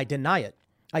anything, I deny it.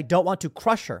 I don't want to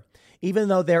crush her, even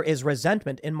though there is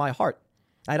resentment in my heart.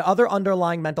 I had other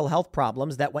underlying mental health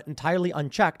problems that went entirely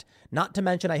unchecked, not to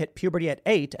mention I hit puberty at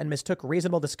 8 and mistook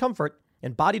reasonable discomfort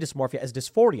and body dysmorphia as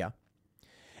dysphoria.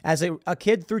 As a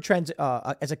kid,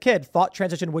 thought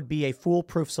transition would be a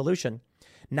foolproof solution.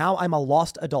 Now I'm a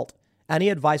lost adult. Any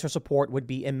advice or support would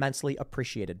be immensely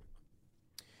appreciated.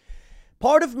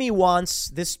 Part of me wants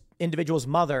this individual's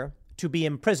mother to be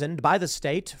imprisoned by the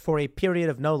state for a period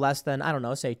of no less than, I don't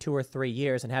know, say 2 or 3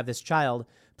 years and have this child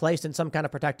placed in some kind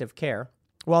of protective care.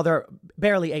 Well, they're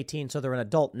barely 18, so they're an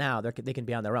adult now. They can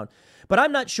be on their own. But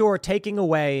I'm not sure taking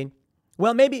away...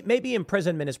 Well, maybe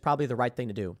imprisonment is probably the right thing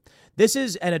to do. This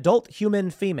is an adult human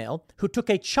female who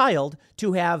took a child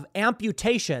to have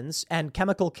amputations and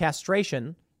chemical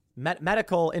castration,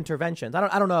 medical interventions.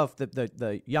 I don't know if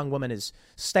the young woman is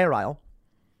sterile,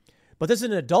 but this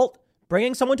is an adult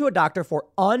bringing someone to a doctor for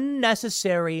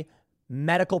unnecessary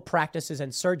medical practices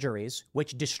and surgeries,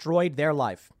 which destroyed their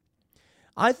life.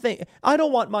 I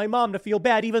don't want my mom to feel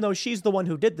bad, even though she's the one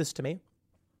who did this to me.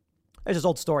 There's this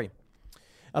old story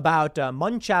about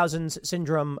Munchausen's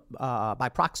syndrome by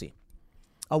proxy.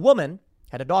 A woman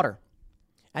had a daughter,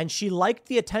 and she liked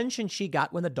the attention she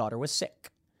got when the daughter was sick.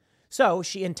 So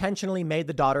she intentionally made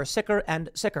the daughter sicker and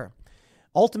sicker.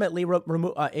 Ultimately,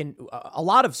 in a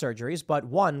lot of surgeries, but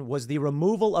one was the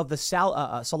removal of the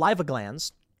salivary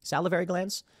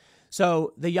glands.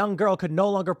 So the young girl could no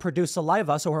longer produce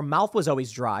saliva, so her mouth was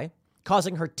always dry,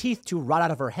 causing her teeth to rot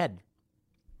out of her head.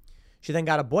 She then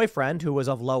got a boyfriend who was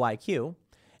of low IQ.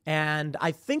 And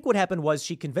I think what happened was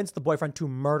she convinced the boyfriend to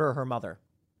murder her mother.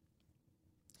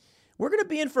 We're going to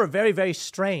be in for a very, very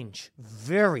strange,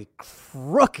 very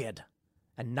crooked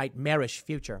and nightmarish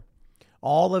future.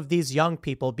 All of these young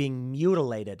people being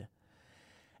mutilated.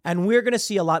 And we're going to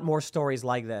see a lot more stories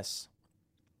like this.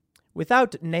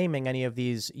 Without naming any of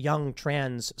these young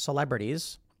trans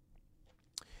celebrities,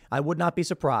 I would not be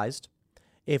surprised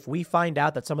if we find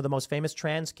out that some of the most famous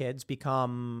trans kids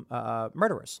become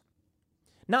murderers.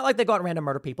 Not like they go out and random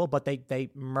murder people, but they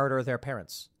murder their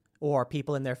parents or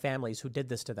people in their families who did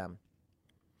this to them.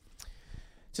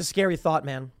 It's a scary thought,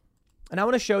 man. And I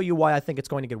want to show you why I think it's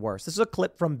going to get worse. This is a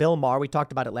clip from Bill Maher. We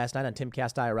talked about it last night on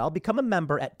Timcast IRL. Become a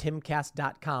member at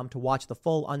timcast.com to watch the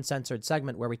full uncensored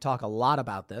segment where we talk a lot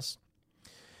about this.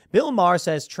 Bill Maher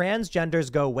says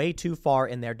transgenders go way too far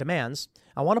in their demands.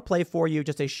 I want to play for you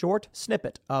just a short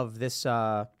snippet of this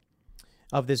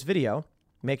video.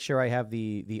 Make sure I have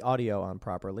the audio on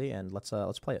properly, and let's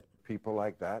play it. People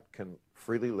like that can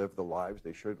freely live the lives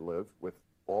they should live with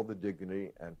all the dignity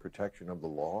and protection of the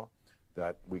law.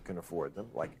 that we can afford them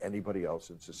like anybody else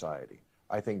in society.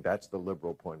 I think that's the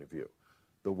liberal point of view.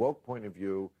 The woke point of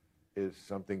view is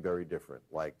something very different,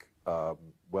 like,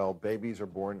 well, babies are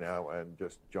born now and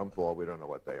just jump ball, we don't know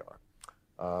what they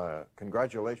are.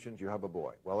 Congratulations, you have a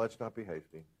boy. Well, let's not be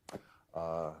hasty.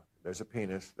 There's a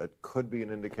penis that could be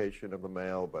an indication of a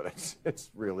male, but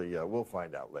it's really, we'll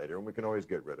find out later, and we can always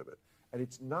get rid of it. And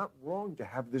it's not wrong to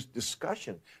have this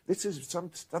discussion. This is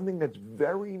something that's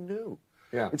very new.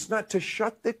 Yeah. It's not to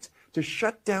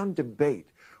shut down debate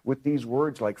with these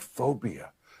words like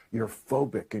phobia. You're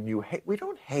phobic and you hate. We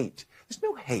don't hate. There's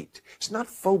no hate. It's not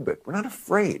phobic. We're not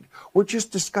afraid. We're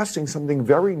just discussing something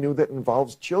very new that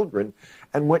involves children.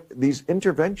 And what these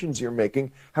interventions you're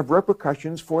making have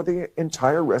repercussions for the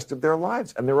entire rest of their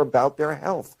lives. And they're about their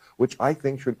health, which I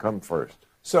think should come first.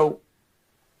 So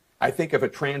I think if a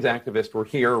trans activist were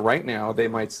here right now, they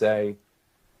might say,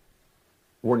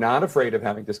 we're not afraid of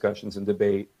having discussions and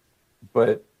debate,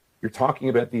 but you're talking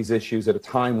about these issues at a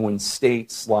time when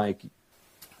states like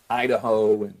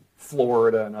Idaho and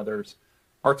Florida and others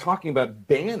are talking about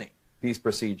banning these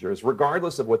procedures,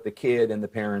 regardless of what the kid and the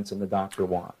parents and the doctor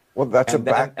want. Well, that's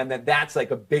that's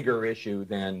like a bigger issue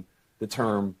than the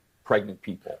term pregnant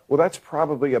people. Well, that's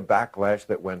probably a backlash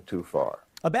that went too far.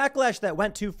 A backlash that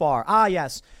went too far. Ah,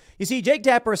 yes. You see, Jake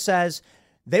Tapper says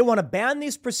they want to ban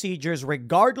these procedures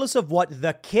regardless of what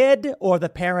the kid or the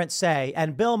parents say.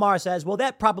 And Bill Maher says, well,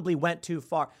 that probably went too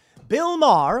far. Bill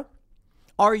Maher,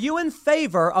 are you in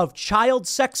favor of child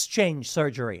sex change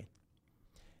surgery?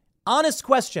 Honest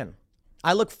question.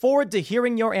 I look forward to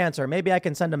hearing your answer. Maybe I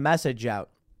can send a message out.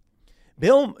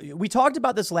 Bill, we talked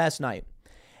about this last night,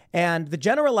 and the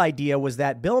general idea was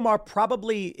that Bill Maher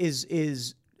probably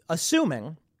is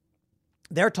assuming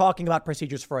they're talking about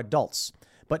procedures for adults,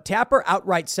 but Tapper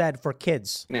outright said for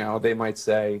kids. Now, they might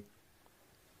say,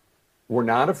 we're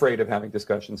not afraid of having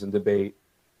discussions and debate,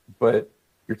 but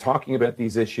you're talking about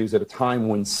these issues at a time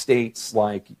when states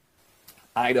like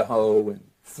Idaho and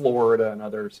Florida and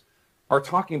others are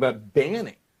talking about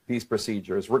banning these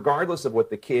procedures, regardless of what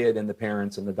the kid and the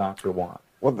parents and the doctor want.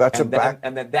 Well, that's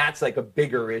that's like a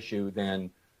bigger issue than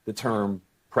the term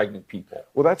pregnant people.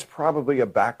 Well, that's probably a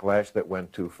backlash that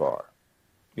went too far.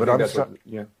 You But think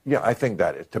yeah, I think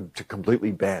that is to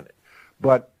completely ban it.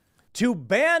 But to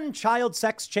ban child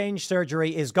sex change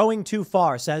surgery is going too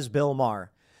far, says Bill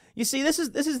Maher. You see, this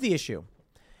is the issue.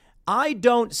 I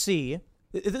don't see.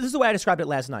 This is the way I described it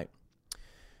last night.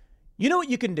 You know what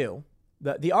you can do?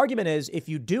 The argument is if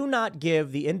you do not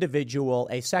give the individual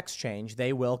a sex change,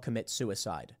 they will commit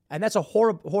suicide. And that's a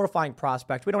horrifying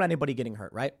prospect. We don't want anybody getting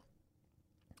hurt, right?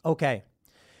 Okay.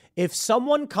 If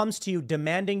someone comes to you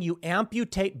demanding you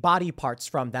amputate body parts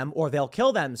from them or they'll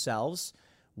kill themselves,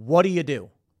 what do?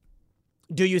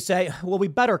 Do you say, well, we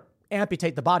better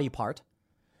amputate the body part?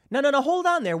 No, hold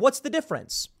on there. What's the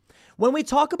difference? When we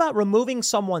talk about removing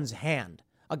someone's hand,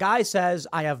 a guy says,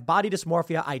 I have body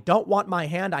dysmorphia. I don't want my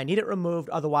hand. I need it removed.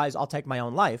 Otherwise, I'll take my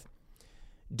own life.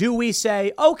 Do we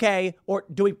say, okay, or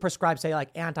do we prescribe, say,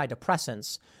 like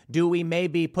antidepressants? Do we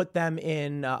maybe put them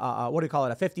in, a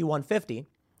 5150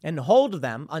 and hold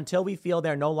them until we feel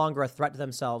they're no longer a threat to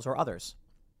themselves or others?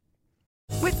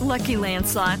 With Lucky Land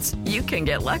Slots, you can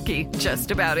get lucky just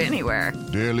about anywhere.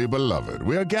 Dearly beloved,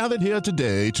 we are gathered here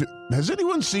today to... Has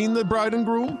anyone seen the bride and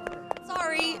groom?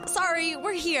 Sorry,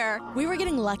 we're here. We were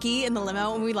getting lucky in the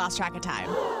limo and we lost track of time.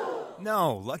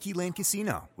 No, Lucky Land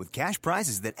Casino, with cash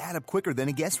prizes that add up quicker than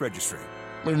a guest registry.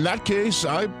 In that case,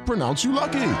 I pronounce you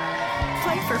lucky.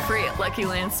 Play for free at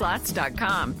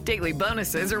LuckyLandSlots.com. Daily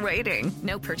bonuses are waiting.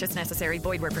 No purchase necessary.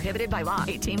 Void where prohibited by law.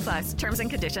 18+. Terms and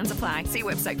conditions apply. See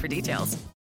website for details.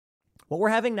 What we're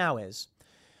having now is,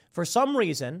 for some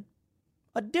reason,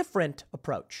 a different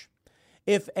approach.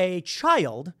 If a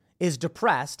child is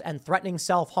depressed and threatening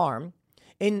self-harm,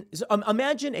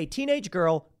 imagine a teenage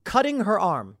girl cutting her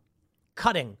arm.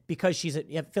 Cutting because she's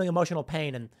feeling emotional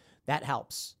pain, and that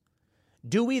helps.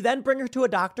 Do we then bring her to a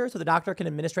doctor so the doctor can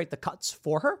administrate the cuts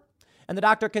for her? And the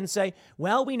doctor can say,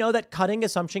 well, we know that cutting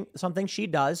is something she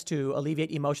does to alleviate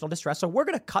emotional distress, so we're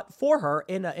going to cut for her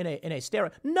in a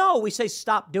steroid. No, we say,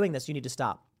 stop doing this. You need to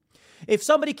stop. If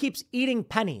somebody keeps eating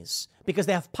pennies because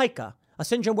they have pica, a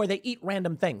syndrome where they eat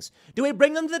random things, do we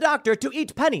bring them to the doctor to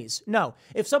eat pennies? No.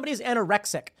 If somebody is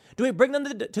anorexic, do we bring them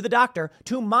to the doctor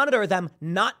to monitor them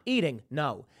not eating?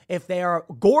 No. If they are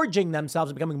gorging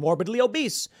themselves and becoming morbidly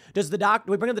obese, do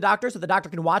we bring them to the doctor so the doctor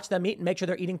can watch them eat and make sure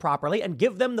they're eating properly and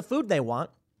give them the food they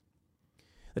want?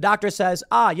 The doctor says,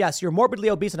 yes, you're morbidly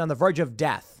obese and on the verge of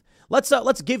death.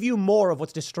 Let's give you more of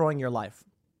what's destroying your life.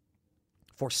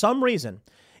 For some reason,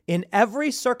 in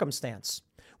every circumstance,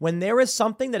 when there is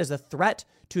something that is a threat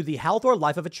to the health or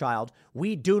life of a child,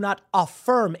 we do not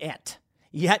affirm it.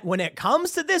 Yet when it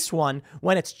comes to this one,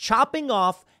 when it's chopping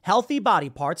off healthy body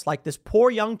parts like this poor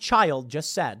young child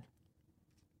just said,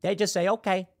 they just say,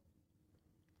 okay.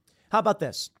 How about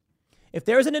this? If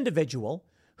there's an individual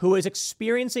who is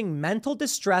experiencing mental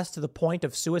distress to the point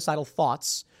of suicidal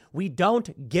thoughts, we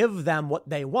don't give them what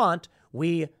they want,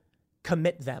 we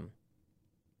commit them.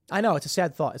 I know, it's a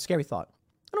sad thought, it's a scary thought.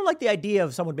 I don't like the idea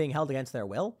of someone being held against their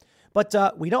will, but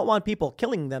we don't want people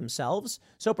killing themselves,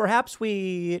 so perhaps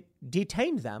we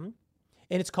detain them,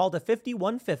 and it's called a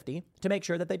 5150 to make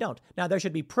sure that they don't. Now, there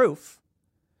should be proof.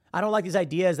 I don't like these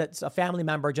ideas that a family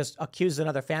member just accuses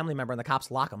another family member and the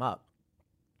cops lock them up.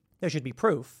 There should be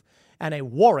proof and a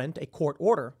warrant, a court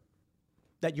order,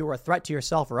 that you were a threat to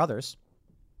yourself or others.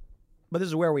 But this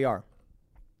is where we are.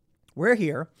 We're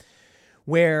here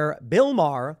where Bill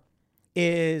Maher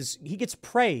he gets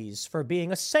praise for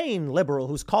being a sane liberal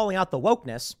who's calling out the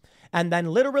wokeness and then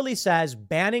literally says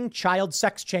banning child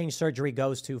sex change surgery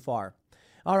goes too far.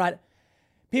 All right.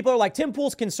 People are like, Tim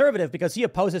Pool's conservative because he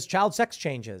opposes child sex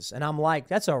changes. And I'm like,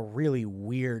 that's a really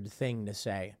weird thing to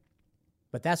say.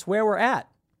 But that's where we're at.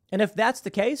 And if that's the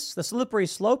case, the slippery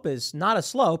slope is not a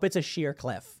slope, it's a sheer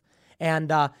cliff.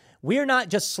 And we're not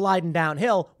just sliding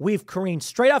downhill, we've careened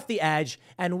straight off the edge,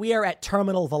 and we are at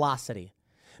terminal velocity.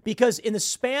 Because in the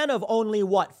span of only,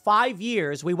 5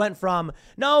 years, we went from,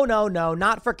 no,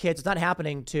 not for kids, it's not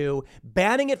happening, to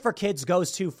banning it for kids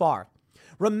goes too far.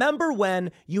 Remember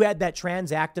when you had that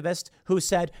trans activist who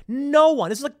said,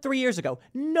 this is like 3 years ago,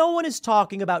 no one is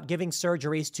talking about giving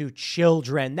surgeries to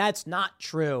children. That's not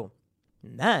true.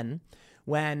 And then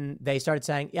when they started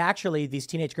saying, actually, these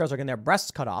teenage girls are getting their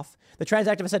breasts cut off, the trans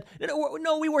activist said,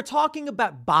 no, we were talking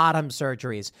about bottom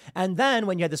surgeries. And then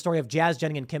when you had the story of Jazz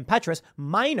Jennings and Kim Petras,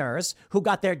 minors who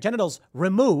got their genitals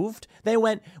removed, they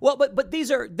went, well, but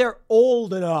they're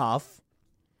old enough.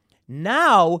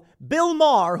 Now, Bill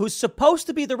Maher, who's supposed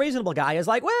to be the reasonable guy, is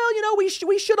like, well, we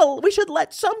should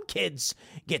let some kids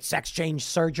get sex change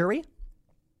surgery.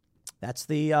 That's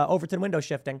the Overton window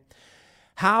shifting.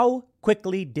 How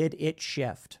quickly did it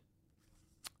shift?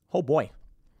 Oh boy.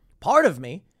 Part of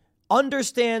me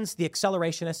understands the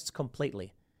accelerationists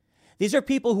completely. These are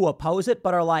people who oppose it,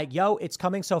 but are like, it's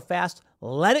coming so fast,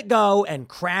 let it go and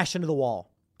crash into the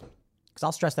wall. Because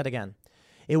I'll stress that again.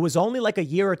 It was only like a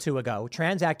year or two ago,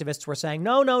 trans activists were saying,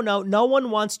 no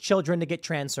one wants children to get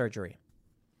trans surgery.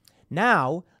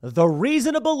 Now, the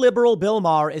reasonable liberal Bill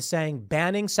Maher is saying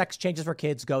banning sex changes for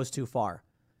kids goes too far.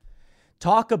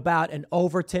 Talk about an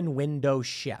Overton window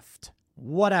shift.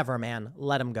 Whatever, man.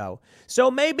 Let him go.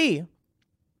 So maybe,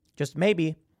 just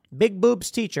maybe, Big Boob's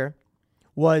teacher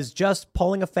was just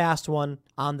pulling a fast one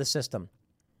on the system.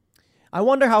 I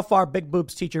wonder how far Big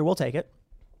Boob's teacher will take it.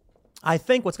 I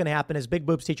think what's going to happen is Big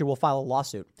Boob's teacher will file a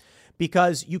lawsuit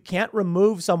because you can't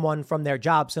remove someone from their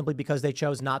job simply because they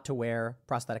chose not to wear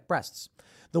prosthetic breasts.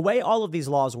 The way all of these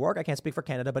laws work, I can't speak for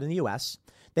Canada, but in the U.S.,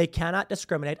 they cannot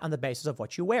discriminate on the basis of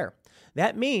what you wear.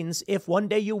 That means if one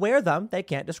day you wear them, they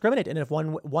can't discriminate. And if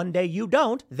one day you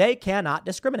don't, they cannot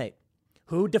discriminate.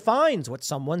 Who defines what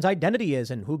someone's identity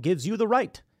is and who gives you the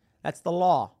right? That's the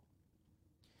law.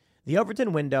 The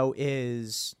Overton window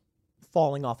is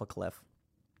falling off a cliff,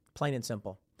 plain and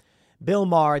simple. Bill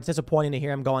Maher, it's disappointing to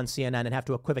hear him go on CNN and have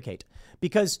to equivocate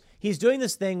because he's doing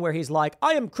this thing where he's like,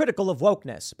 I am critical of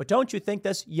wokeness, but don't you think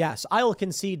this? Yes, I'll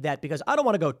concede that because I don't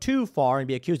want to go too far and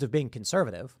be accused of being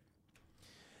conservative.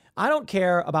 I don't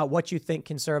care about what you think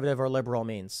conservative or liberal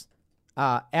means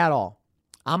at all.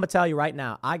 I'm going to tell you right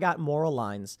now, I got moral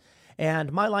lines,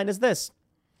 and my line is this.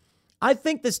 I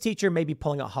think this teacher may be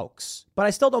pulling a hoax, but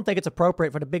I still don't think it's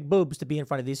appropriate for the big boobs to be in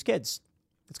front of these kids.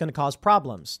 It's going to cause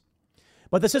problems.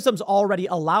 But the system's already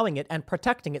allowing it and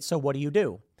protecting it, so what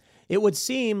do? It would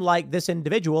seem like this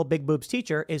individual, Big Boob's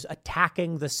teacher, is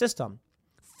attacking the system,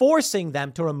 forcing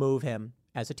them to remove him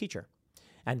as a teacher.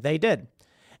 And they did.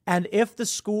 And if the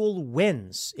school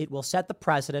wins, it will set the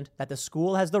precedent that the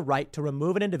school has the right to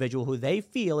remove an individual who they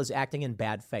feel is acting in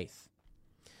bad faith.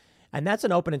 And that's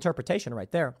an open interpretation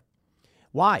right there.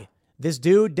 Why? This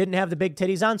dude didn't have the big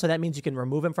titties on, so that means you can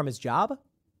remove him from his job?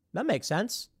 That makes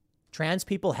sense. Trans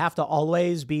people have to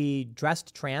always be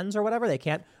dressed trans or whatever. They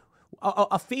can't.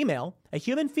 A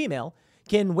human female,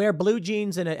 can wear blue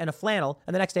jeans and a flannel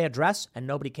and the next day a dress and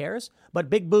nobody cares. But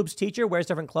Big Boob's teacher wears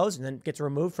different clothes and then gets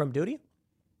removed from duty.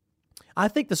 I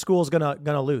think the school's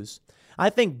gonna lose. I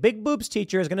think Big Boob's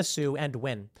teacher is going to sue and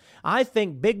win. I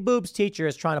think Big Boob's teacher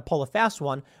is trying to pull a fast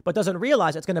one, but doesn't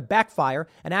realize it's going to backfire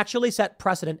and actually set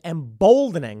precedent,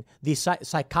 emboldening the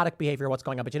psychotic behavior of what's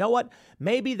going on. But you know what?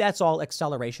 Maybe that's all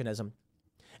accelerationism.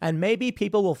 And maybe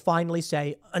people will finally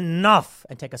say enough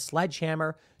and take a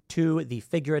sledgehammer to the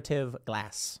figurative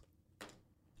glass.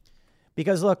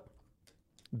 Because look,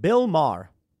 Bill Maher,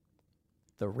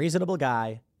 the reasonable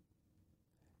guy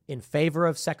in favor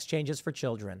of sex changes for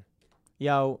children,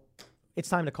 it's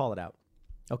time to call it out,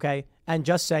 okay? And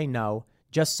just say no,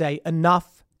 just say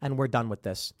enough, and we're done with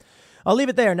this. I'll leave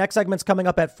it there. Next segment's coming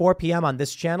up at 4 p.m. on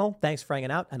this channel. Thanks for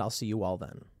hanging out, and I'll see you all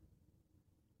then.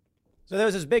 So there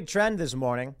was this big trend this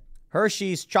morning.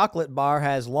 Hershey's chocolate bar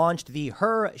has launched the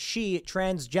Her-She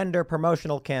transgender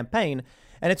promotional campaign,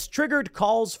 and it's triggered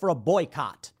calls for a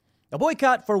boycott. A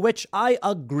boycott for which I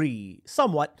agree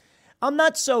somewhat. I'm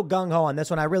not so gung-ho on this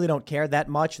one. I really don't care that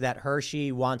much that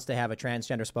Hershey wants to have a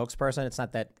transgender spokesperson. It's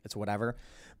not that it's whatever.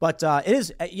 But it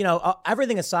is,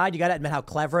 everything aside, you got to admit how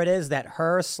clever it is that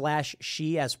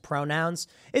her/she as pronouns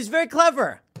is very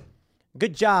clever.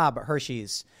 Good job,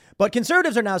 Hershey's. But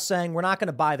conservatives are now saying we're not going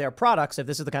to buy their products if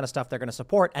this is the kind of stuff they're going to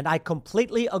support. And I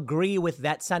completely agree with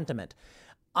that sentiment.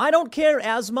 I don't care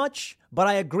as much, but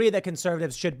I agree that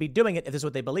conservatives should be doing it if this is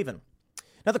what they believe in.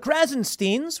 Now, the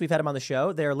Krasensteins, we've had them on the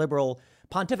show, they're liberal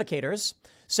pontificators,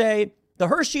 say the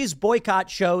Hershey's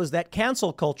boycott shows that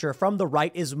cancel culture from the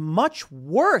right is much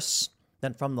worse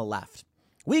than from the left.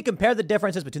 We compare the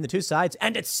differences between the two sides,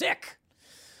 and it's sick.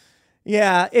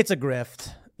 Yeah, it's a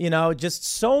grift. Just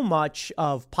so much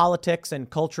of politics and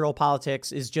cultural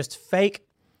politics is just fake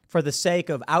for the sake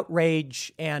of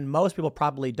outrage, and most people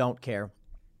probably don't care.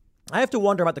 I have to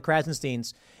wonder about the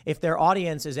Krasensteins if their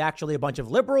audience is actually a bunch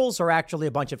of liberals or actually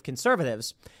a bunch of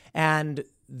conservatives. And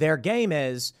their game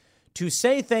is to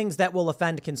say things that will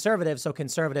offend conservatives so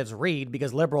conservatives read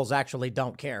because liberals actually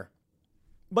don't care.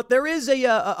 But there is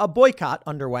a boycott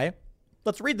underway.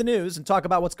 Let's read the news and talk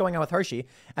about what's going on with Hershey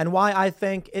and why I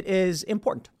think it is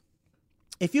important.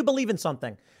 If you believe in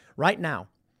something right now,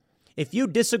 if you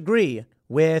disagree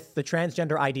with the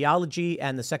transgender ideology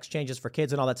and the sex changes for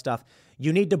kids and all that stuff,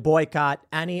 you need to boycott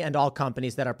any and all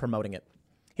companies that are promoting it.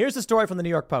 Here's the story from the New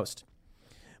York Post.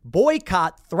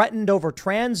 Boycott threatened over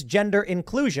transgender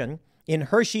inclusion in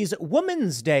Hershey's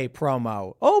Women's Day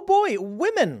promo. Oh boy,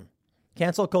 women.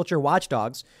 Cancel culture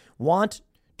watchdogs want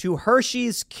to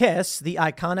Hershey's kiss the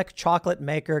iconic chocolate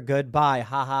maker goodbye.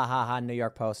 Ha ha ha ha, New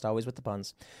York Post, always with the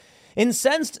puns.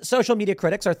 Incensed social media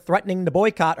critics are threatening to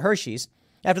boycott Hershey's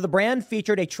after the brand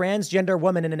featured a transgender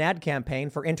woman in an ad campaign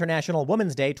for International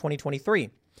Women's Day 2023.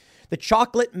 The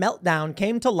chocolate meltdown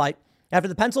came to light after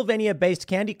the Pennsylvania-based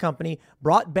candy company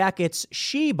brought back its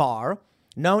She bar,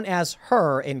 known as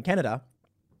Her in Canada,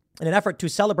 in an effort to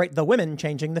celebrate the women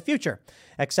changing the future,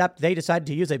 except they decided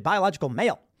to use a biological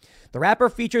male. The wrapper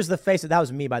features the faces, that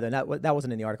was me by the way, that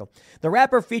wasn't in the article. The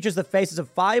wrapper features the faces of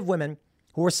 5 women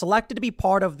who were selected to be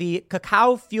part of the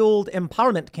cacao-fueled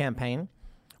empowerment campaign.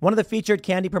 One of the featured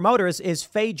candy promoters is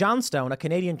Faye Johnstone, a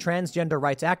Canadian transgender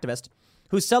rights activist,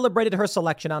 who celebrated her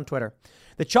selection on Twitter.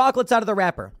 The chocolates out of the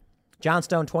wrapper.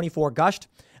 Johnstone, 24, gushed,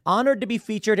 honored to be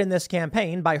featured in this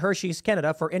campaign by Hershey's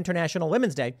Canada for International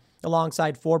Women's Day,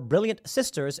 alongside 4 brilliant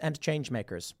sisters and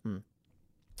changemakers.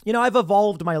 I've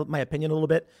evolved my opinion a little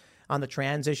bit on the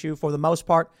trans issue. For the most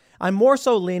part, I'm more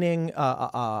so leaning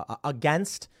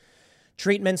against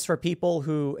treatments for people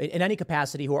who, in any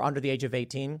capacity, who are under the age of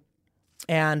 18.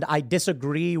 And I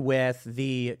disagree with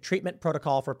the treatment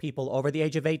protocol for people over the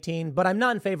age of 18, but I'm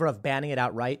not in favor of banning it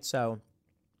outright. So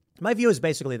my view is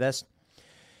basically this.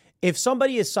 If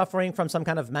somebody is suffering from some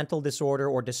kind of mental disorder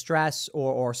or distress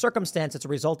or circumstance that's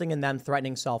resulting in them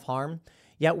threatening self-harm,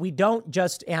 yet we don't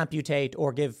just amputate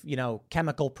or give,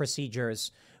 chemical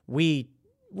procedures. We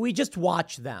just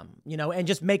watch them, and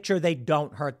just make sure they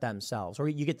don't hurt themselves, or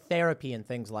you get therapy and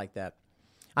things like that.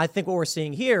 I think what we're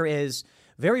seeing here is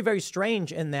very, very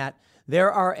strange in that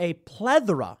there are a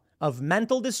plethora of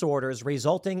mental disorders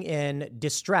resulting in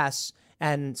distress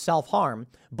and self-harm,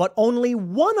 but only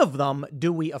one of them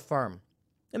do we affirm.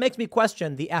 It makes me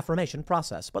question the affirmation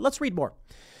process. But let's read more.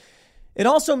 It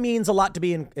also means a lot to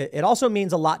be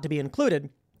included.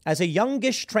 As a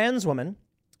youngish trans woman,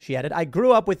 she added, I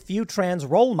grew up with few trans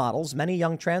role models. Many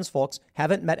young trans folks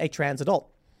haven't met a trans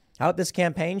adult. How this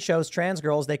campaign shows trans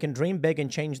girls they can dream big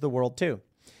and change the world too.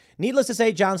 Needless to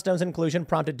say, Johnstone's inclusion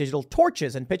prompted digital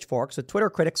torches and pitchforks, with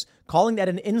Twitter critics calling that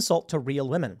an insult to real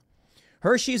women.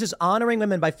 Hershey's is honoring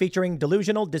women by featuring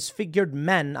delusional, disfigured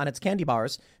men on its candy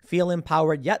bars. Feel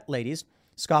empowered yet, ladies,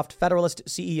 scoffed Federalist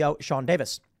CEO Sean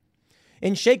Davis.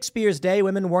 In Shakespeare's day,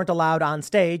 women weren't allowed on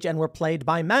stage and were played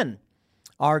by men,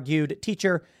 argued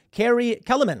teacher Carrie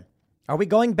Kellerman. Are we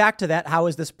going back to that? How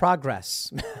is this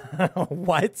progress?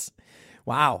 What?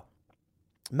 Wow.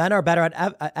 Men are better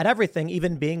at everything,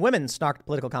 even being women, snarked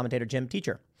political commentator Jim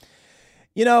Teacher.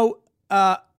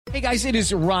 Hey guys, it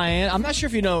is Ryan. I'm not sure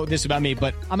if you know this about me,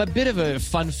 but I'm a bit of a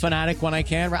fun fanatic when I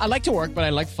can. I like to work, but I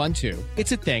like fun too.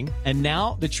 It's a thing. And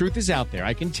now the truth is out there.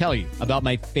 I can tell you about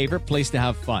my favorite place to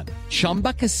have fun.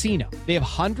 Chumba Casino. They have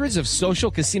hundreds of social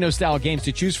casino style games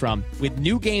to choose from with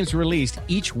new games released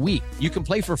each week. You can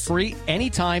play for free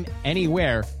anytime,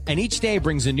 anywhere. And each day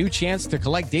brings a new chance to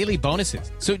collect daily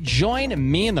bonuses. So join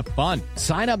me in the fun.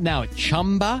 Sign up now at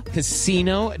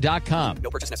ChumbaCasino.com. No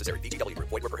purchase necessary. VGW.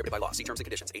 Void where prohibited by law. See terms and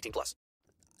conditions. 18+.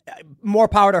 More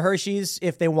power to Hershey's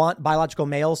if they want biological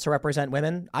males to represent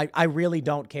women. I really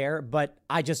don't care, but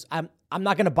I'm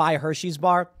not going to buy a Hershey's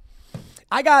bar.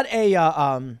 I got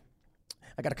a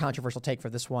controversial take for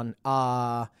this one.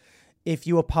 If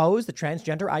you oppose the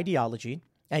transgender ideology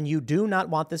and you do not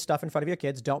want this stuff in front of your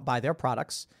kids, don't buy their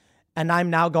products. And I'm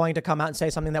now going to come out and say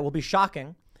something that will be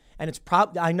shocking. And it's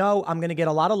I know I'm going to get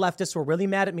a lot of leftists who are really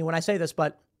mad at me when I say this,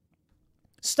 but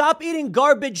stop eating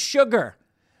garbage sugar.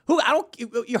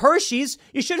 Hershey's,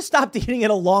 you should have stopped eating it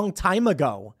a long time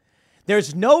ago.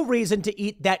 There's no reason to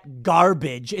eat that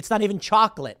garbage. It's not even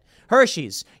chocolate.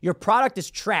 Hershey's, your product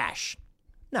is trash.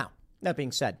 Now, that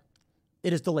being said,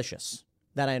 it is delicious.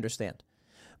 That I understand.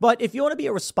 But if you want to be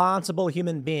a responsible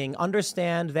human being,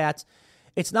 understand that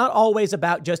it's not always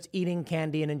about just eating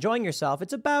candy and enjoying yourself.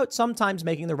 It's about sometimes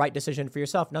making the right decision for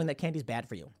yourself, knowing that candy is bad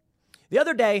for you. The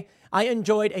other day, I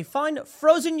enjoyed a fine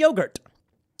frozen yogurt,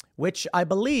 which I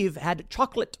believe had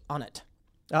chocolate on it.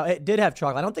 It did have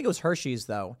chocolate. I don't think it was Hershey's,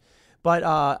 though. But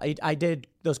I did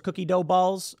those cookie dough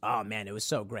balls. Oh, man, it was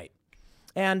so great.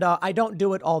 And I don't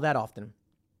do it all that often.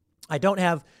 I don't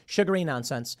have sugary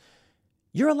nonsense.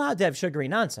 You're allowed to have sugary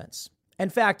nonsense. In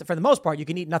fact, for the most part, you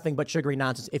can eat nothing but sugary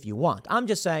nonsense if you want. I'm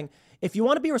just saying, if you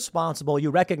want to be responsible,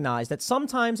 you recognize that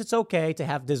sometimes it's okay to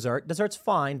have dessert. Dessert's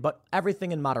fine, but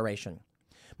everything in moderation.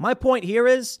 My point here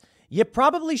is you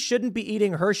probably shouldn't be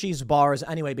eating Hershey's bars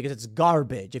anyway because it's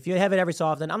garbage. If you have it every so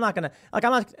often, I'm not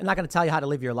gonna tell you how to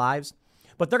live your lives,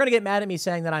 but they're gonna get mad at me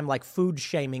saying that I'm like food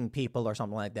shaming people or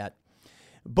something like that.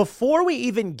 Before we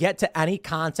even get to any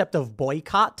concept of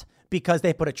boycott because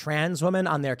they put a trans woman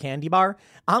on their candy bar,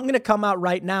 I'm going to come out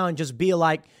right now and just be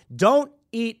like, don't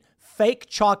eat fake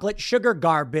chocolate sugar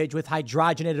garbage with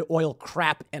hydrogenated oil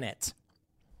crap in it.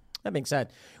 That being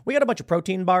said, we got a bunch of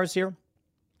protein bars here.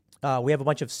 We have a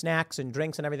bunch of snacks and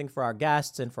drinks and everything for our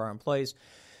guests and for our employees.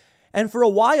 And for a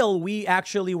while, we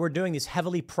actually were doing these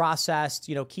heavily processed,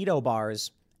 keto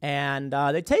bars. And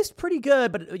they taste pretty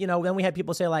good. But, then we had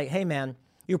people say like, hey, man,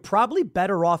 you're probably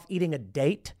better off eating a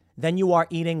date than you are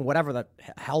eating whatever the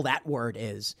hell that word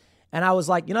is. And I was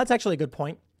like, that's actually a good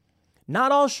point.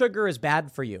 Not all sugar is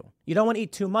bad for you. You don't want to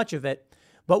eat too much of it.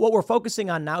 But what we're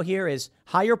focusing on now here is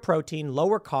higher protein,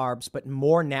 lower carbs, but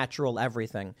more natural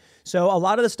everything. So a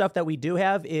lot of the stuff that we do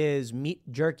have is meat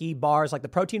jerky bars, like the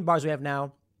protein bars we have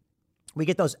now. We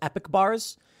get those Epic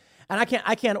bars. And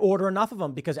I can't order enough of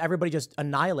them because everybody just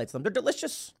annihilates them. They're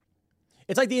delicious.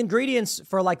 It's like the ingredients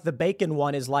for like the bacon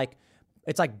one is like,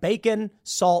 it's like bacon,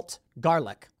 salt,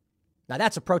 garlic. Now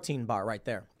that's a protein bar right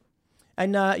there.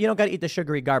 And you don't got to eat the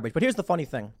sugary garbage. But here's the funny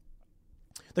thing.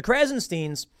 The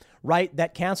Krasensteins write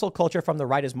that cancel culture from the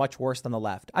right is much worse than the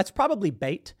left. That's probably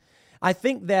bait. I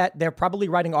think that they're probably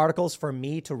writing articles for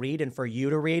me to read and for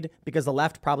you to read because the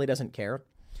left probably doesn't care.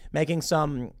 Making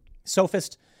some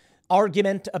sophist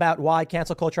argument about why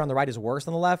cancel culture on the right is worse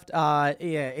than the left. Yeah,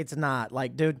 it's not.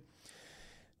 Like, dude,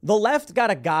 the left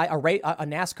got a guy, a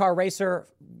NASCAR racer,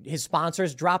 his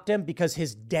sponsors dropped him because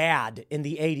his dad in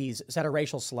the 80s said a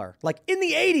racial slur. Like in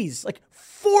the 80s, like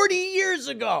 40 years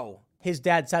ago, his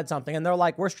dad said something and they're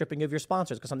like, we're stripping you of your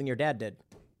sponsors because something your dad did.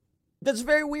 That's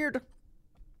very weird.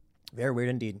 Very weird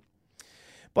indeed.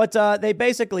 But they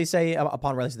basically say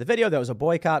upon release of the video, there was a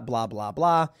boycott, blah, blah,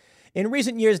 blah. In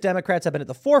recent years, Democrats have been at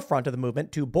the forefront of the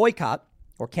movement to boycott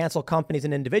or cancel companies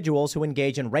and individuals who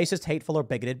engage in racist, hateful, or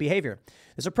bigoted behavior.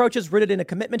 This approach is rooted in a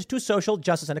commitment to social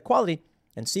justice and equality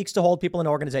and seeks to hold people and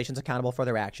organizations accountable for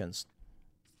their actions.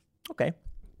 Okay,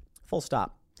 full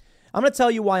stop. I'm going to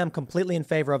tell you why I'm completely in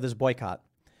favor of this boycott.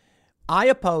 I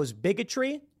oppose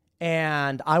bigotry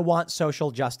and I want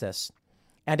social justice.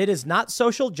 And it is not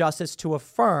social justice to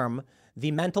affirm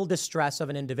the mental distress of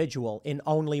an individual in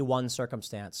only one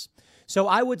circumstance. So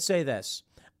I would say this.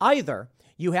 Either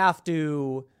you have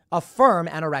to affirm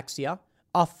anorexia,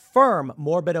 affirm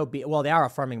morbid obesity. Well, they are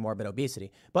affirming morbid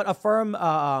obesity, but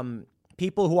affirm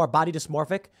people who are body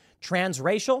dysmorphic,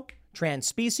 transracial, trans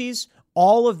species.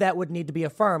 All of that would need to be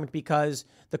affirmed because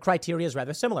the criteria is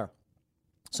rather similar.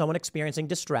 Someone experiencing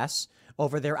distress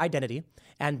over their identity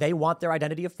and they want their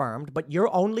identity affirmed, but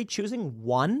you're only choosing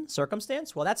one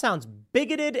circumstance. Well, that sounds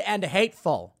bigoted and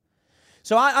hateful.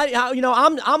 So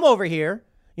I'm over here,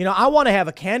 I want to have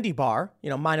a candy bar,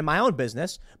 minding my own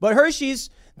business, but Hershey's,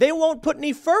 they won't put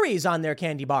any furries on their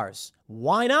candy bars.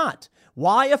 Why not?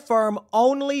 Why affirm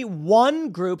only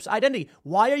one group's identity?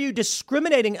 Why are you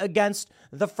discriminating against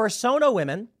the fursona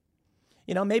women?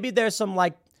 Maybe there's some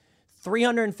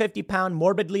 350-pound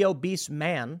morbidly obese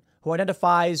man who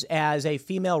identifies as a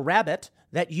female rabbit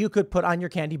that you could put on your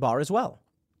candy bar as well.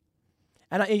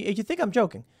 And you think I'm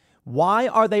joking. Why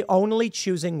are they only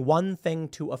choosing one thing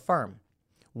to affirm?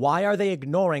 Why are they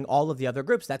ignoring all of the other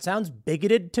groups? That sounds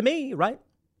bigoted to me, right?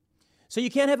 So you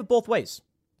can't have it both ways,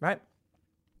 right?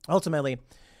 Ultimately,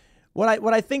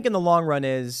 what I think in the long run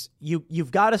is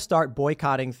you've got to start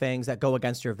boycotting things that go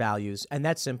against your values, and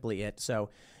that's simply it. So,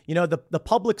 the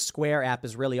Public Square app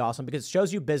is really awesome because it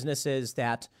shows you businesses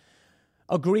that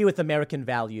agree with American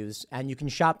values, and you can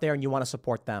shop there and you want to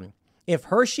support them. If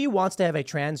Hershey wants to have a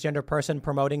transgender person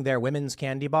promoting their women's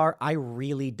candy bar, I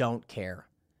really don't care.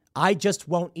 I just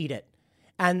won't eat it.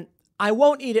 And I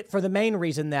won't eat it for the main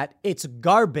reason that it's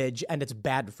garbage and it's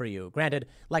bad for you. Granted,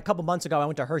 a couple months ago, I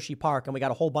went to Hershey Park and we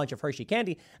got a whole bunch of Hershey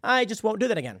candy. I just won't do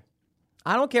that again.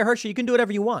 I don't care, Hershey. You can do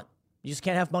whatever you want. You just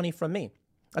can't have money from me.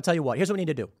 I'll tell you what. Here's what we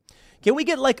need to do. Can we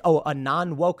get a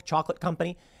non-woke chocolate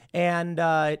company? And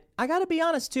I got to be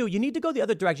honest, too. You need to go the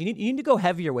other direction. You need to go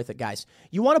heavier with it, guys.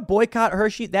 You want to boycott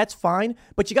Hershey? That's fine.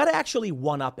 But you got to actually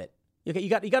one-up it. You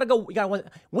got to go.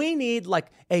 We need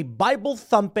a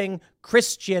Bible-thumping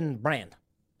Christian brand.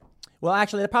 Well,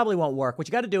 actually, that probably won't work. What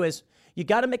you got to do is you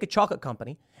got to make a chocolate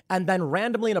company and then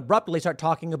randomly and abruptly start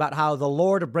talking about how the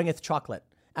Lord bringeth chocolate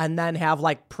and then have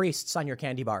priests on your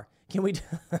candy bar. Can we?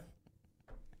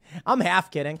 I'm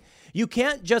half kidding. You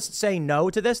can't just say no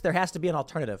to this. There has to be an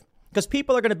alternative because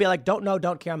people are going to be like, don't know,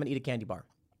 don't care. I'm going to eat a candy bar.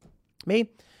 Me,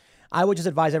 I would just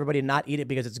advise everybody to not eat it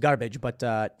because it's garbage, but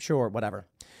sure, whatever.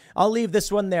 I'll leave this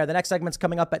one there. The next segment's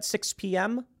coming up at 6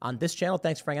 p.m. on this channel.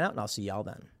 Thanks for hanging out, and I'll see y'all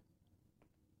then.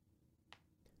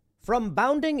 From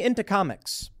bounding into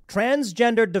comics,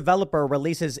 transgender developer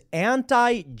releases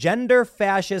anti-gender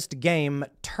fascist game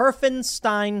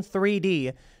Turfenstein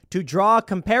 3D to draw a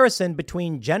comparison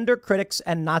between gender critics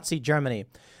and Nazi Germany.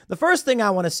 The first thing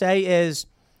I want to say is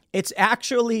it's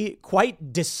actually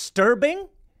quite disturbing,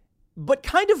 but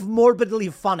kind of morbidly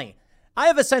funny. I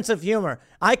have a sense of humor.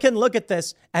 I can look at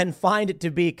this and find it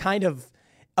to be kind of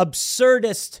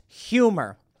absurdist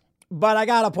humor. But I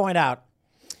got to point out,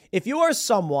 if you are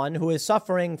someone who is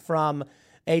suffering from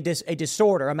a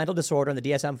disorder, a mental disorder in the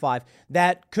DSM-5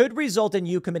 that could result in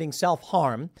you committing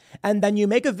self-harm, and then you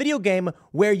make a video game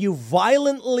where you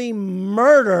violently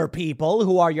murder people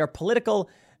who are your political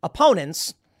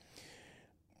opponents,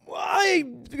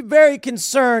 I'm very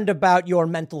concerned about your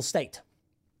mental state.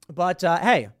 But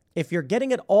hey, if you're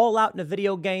getting it all out in a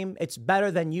video game, it's better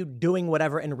than you doing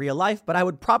whatever in real life. But I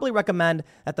would probably recommend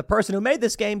that the person who made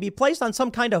this game be placed on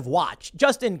some kind of watch,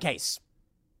 just in case.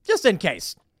 Just in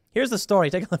case. Here's the story.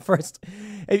 Take a look first.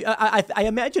 I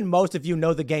imagine most of you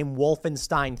know the game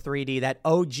Wolfenstein 3D, that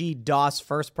OG DOS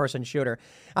first-person shooter.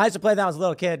 I used to play that when I was a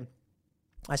little kid.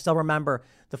 I still remember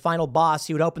the final boss.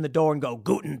 He would open the door and go,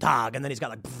 Guten Tag, and then he's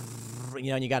got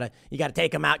and you gotta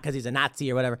take him out because he's a Nazi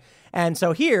or whatever. And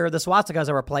so here, the swastikas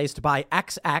are replaced by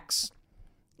XX.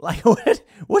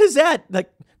 What is that?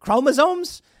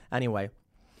 Chromosomes? Anyway,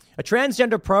 a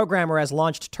transgender programmer has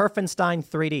launched Turfenstein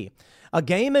 3D, a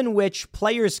game in which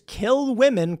players kill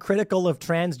women critical of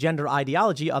transgender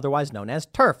ideology, otherwise known as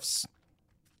TERFs.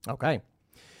 Okay.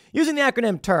 Using the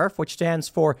acronym TERF, which stands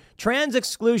for Trans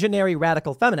Exclusionary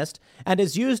Radical Feminist, and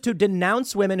is used to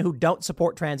denounce women who don't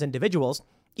support trans individuals,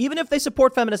 even if they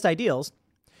support feminist ideals,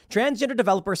 transgender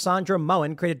developer Sandra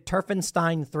Moen created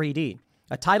Turfenstein 3D,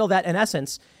 a title that, in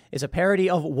essence, is a parody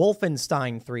of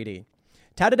Wolfenstein 3D.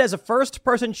 Touted as a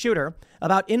first-person shooter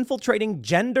about infiltrating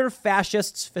gender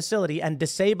fascists' facility and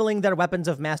disabling their weapons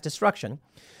of mass destruction,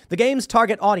 the game's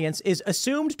target audience is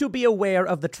assumed to be aware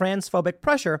of the transphobic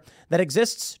pressure that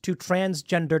exists to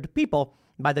transgendered people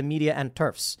by the media and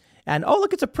TERFs. And, oh,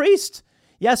 look, it's a priest.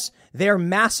 Yes, they're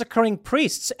massacring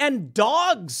priests and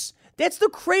dogs. That's the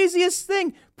craziest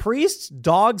thing. Priests,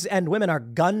 dogs, and women are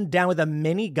gunned down with a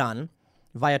minigun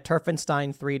via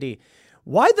Turfenstein 3D.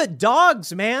 Why the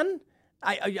dogs, man?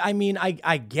 I mean,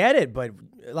 I get it, but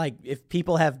if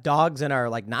people have dogs and are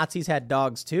Nazis had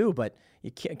dogs too, but you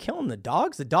can't kill them. The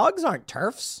dogs aren't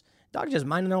TERFs. Dogs just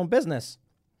minding their own business.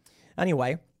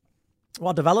 Anyway,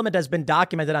 while development has been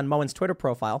documented on Moen's Twitter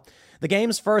profile, the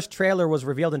game's first trailer was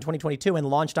revealed in 2022 and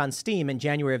launched on Steam in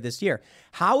January of this year.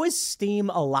 How is Steam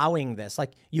allowing this?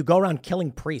 You go around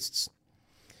killing priests.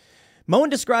 Moen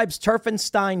describes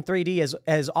Turfenstein 3D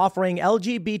as offering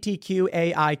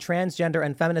LGBTQAI, transgender,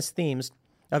 and feminist themes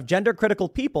of gender-critical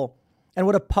people And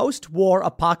what a post-war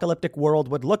apocalyptic world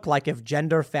would look like if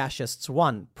gender fascists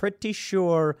won. Pretty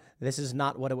sure this is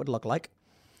not what it would look like.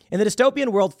 In the dystopian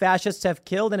world, fascists have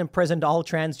killed and imprisoned all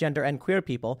transgender and queer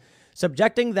people,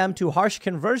 subjecting them to harsh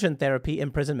conversion therapy,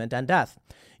 imprisonment, and death.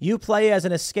 You play as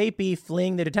an escapee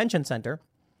fleeing the detention center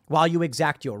while you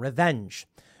exact your revenge.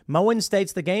 Moen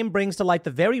states the game brings to light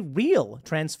the very real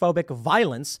transphobic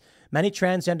violence many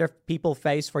transgender people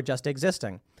face for just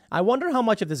existing. I wonder how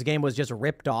much of this game was just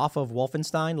ripped off of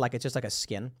Wolfenstein, like it's just like a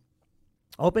skin.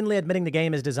 Openly admitting the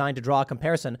game is designed to draw a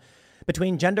comparison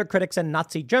between gender critics and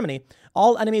Nazi Germany,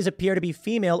 all enemies appear to be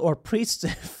female or priests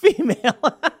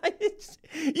female.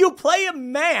 You play a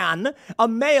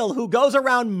male who goes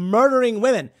around murdering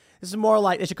women. This is more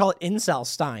like, they should call it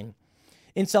Incelstein.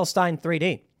 Incelstein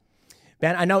 3D.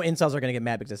 Man, I know incels are going to get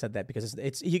mad because I said that, because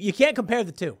it's you can't compare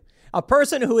the two. A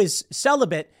person who is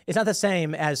celibate is not the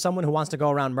same as someone who wants to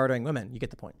go around murdering women. You get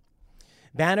the point.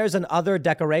 Banners and other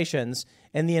decorations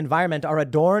in the environment are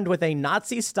adorned with a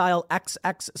Nazi-style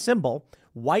XX symbol,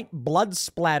 while blood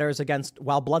splatters against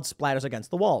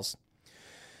the walls.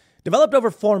 Developed over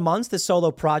 4 months, this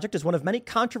solo project is one of many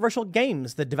controversial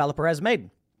games the developer has made.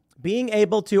 Being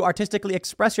able to artistically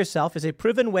express yourself is a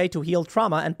proven way to heal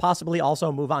trauma and possibly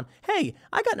also move on. Hey,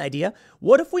 I got an idea.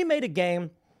 What if we made a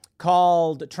game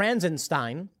called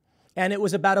Transenstein, and it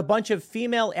was about a bunch of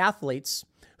female athletes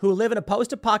who live in a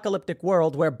post-apocalyptic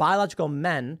world where biological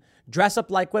men dress up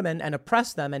like women and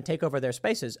oppress them and take over their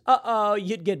spaces?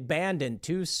 You'd get banned in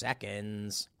 2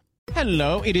 seconds.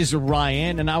 Hello, it is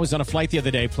Ryan, and I was on a flight the other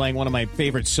day playing one of my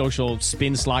favorite social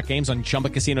spin slot games on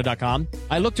ChumbaCasino.com.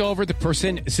 I looked over at the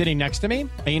person sitting next to me,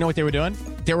 and you know what they were doing?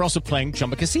 They were also playing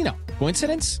Chumba Casino.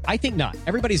 Coincidence? I think not.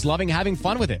 Everybody's loving having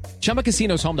fun with it. Chumba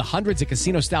Casino is home to hundreds of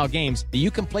casino-style games that you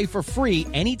can play for free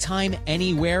anytime,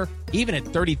 anywhere, even at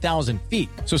 30,000 feet.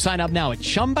 So sign up now at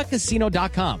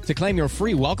ChumbaCasino.com to claim your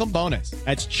free welcome bonus.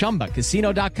 That's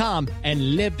ChumbaCasino.com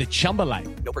and live the Chumba life.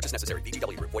 No purchase necessary.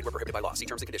 VGW. Void where prohibited by law. See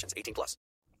terms and conditions. 18+.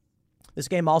 This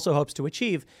game also hopes to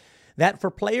achieve that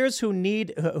for players who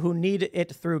need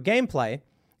it through gameplay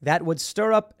that would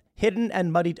stir up hidden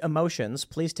and muddied emotions,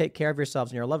 please take care of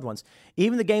yourselves and your loved ones.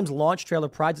 Even the game's launch trailer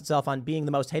prides itself on being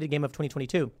the most hated game of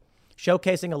 2022,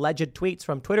 showcasing alleged tweets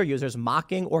from Twitter users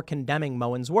mocking or condemning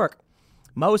Moen's work.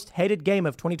 Most hated game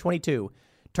of 2022,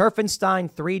 Turfenstein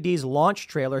 3D's launch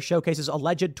trailer showcases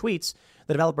alleged tweets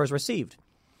the developers received.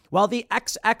 While the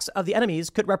XX of the enemies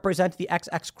could represent the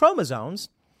XX chromosomes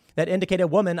that indicate a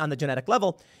woman on the genetic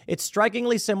level, it's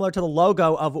strikingly similar to the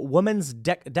logo of Women's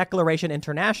Declaration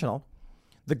International.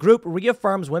 The group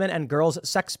reaffirms women and girls'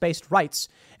 sex-based rights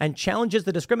and challenges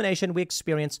the discrimination we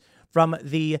experience from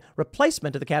the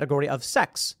replacement of the category of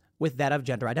sex with that of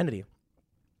gender identity.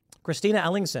 Christina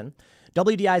Ellingsen,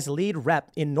 WDI's lead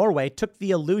rep in Norway, took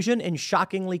the illusion in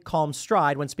shockingly calm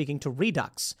stride when speaking to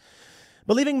Redux.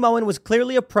 Believing Moen was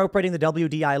clearly appropriating the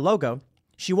WDI logo,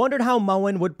 she wondered how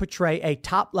Moen would portray a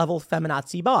top-level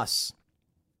feminazi boss.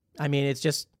 I mean,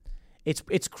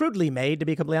 it's crudely made, to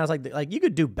be completely honest. Like you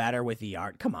could do better with the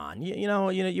art. Come on,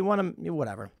 you want to,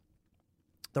 whatever.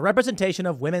 The representation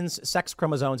of women's sex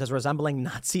chromosomes as resembling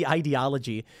Nazi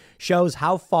ideology shows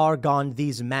how far gone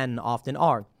these men often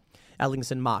are,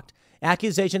 Ellingson mocked.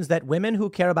 Accusations that women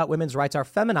who care about women's rights are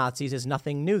feminazis is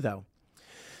nothing new, though.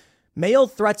 Male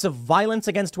threats of violence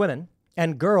against women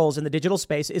and girls in the digital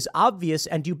space is obvious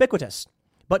and ubiquitous.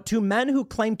 But to men who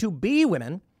claim to be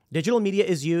women, digital media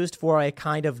is used for a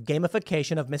kind of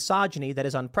gamification of misogyny that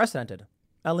is unprecedented,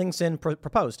 Ellingson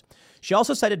proposed. She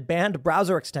also cited banned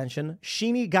browser extension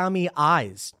Shinigami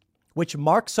Eyes, which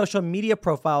marks social media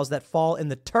profiles that fall in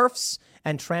the TERFs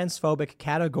and transphobic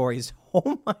categories.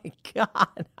 Oh my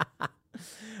God.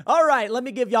 All right, let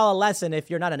me give y'all a lesson if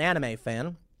you're not an anime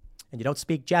fan and you don't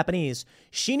speak Japanese.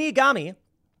 Shinigami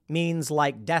means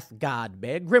like death god,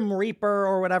 Grim Reaper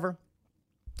or whatever.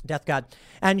 Death god.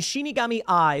 And Shinigami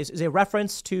Eyes is a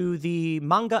reference to the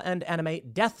manga and anime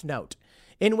Death Note,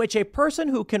 in which a person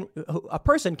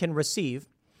can receive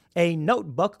a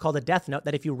notebook called a Death Note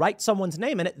that if you write someone's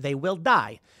name in it, they will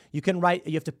die. You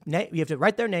have to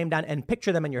write their name down and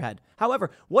picture them in your head.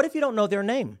 However, what if you don't know their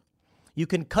name? You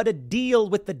can cut a deal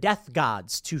with the death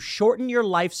gods to shorten your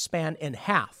lifespan in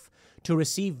half to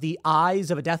receive the eyes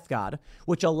of a death god,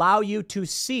 which allow you to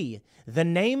see the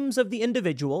names of the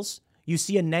individuals. You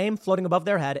see a name floating above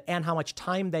their head and how much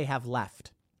time they have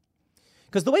left.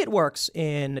 Because the way it works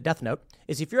in Death Note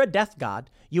is if you're a death god,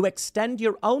 you extend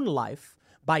your own life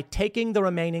by taking the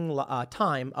remaining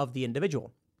time of the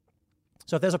individual.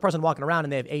 So if there's a person walking around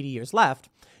and they have 80 years left,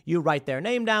 you write their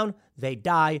name down, they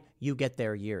die, you get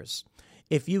their years.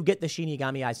 if you get the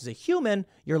Shinigami eyes as a human,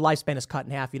 your lifespan is cut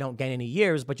in half. You don't gain any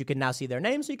years, but you can now see their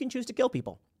names, so you can choose to kill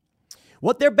people.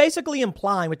 What they're basically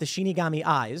implying with the Shinigami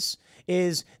eyes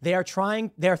is they're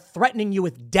threatening you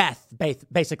with death,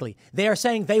 basically. They are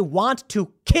saying they want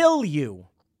to kill you.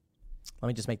 Let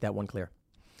me just make that one clear.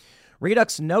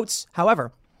 Redux notes,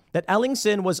 however, that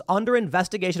Ellingson was under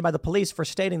investigation by the police for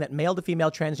stating that male to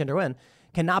female transgender women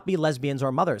cannot be lesbians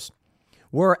or mothers.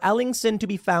 Were Ellingson to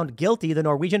be found guilty, the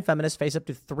Norwegian feminists face up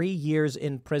to 3 years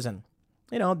in prison.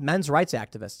 You know, men's rights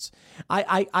activists.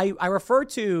 I refer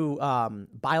to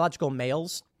biological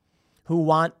males who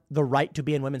want the right to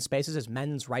be in women's spaces as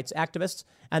men's rights activists.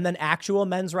 And then actual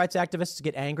men's rights activists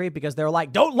get angry because they're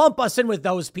like, don't lump us in with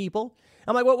those people.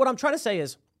 I'm like, well, what I'm trying to say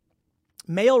is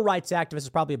male rights activists is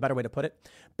probably a better way to put it.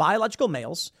 Biological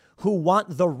males who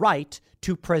want the right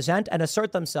to present and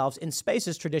assert themselves in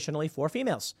spaces traditionally for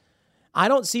females. I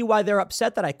don't see why they're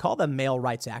upset that I call them male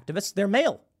rights activists. They're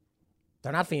male.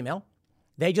 They're not female.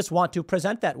 They just want to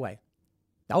present that way.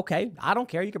 Okay, I don't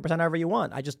care. You can present however you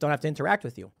want. I just don't have to interact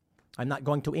with you. I'm not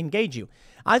going to engage you.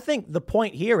 I think the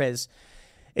point here is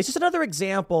it's just another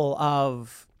example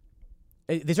of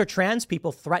these are trans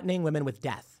people threatening women with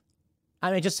death.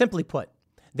 I mean, just simply put,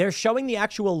 they're showing the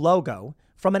actual logo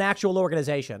from an actual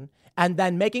organization and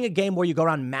then making a game where you go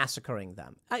around massacring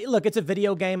them. Look, it's a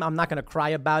video game. I'm not going to cry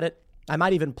about it. I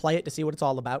might even play it to see what it's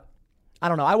all about. I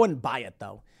don't know. I wouldn't buy it,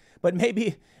 though. But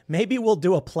maybe we'll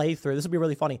do a playthrough. This would be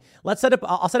really funny. I'll set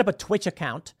up a Twitch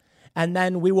account, and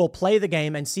then we will play the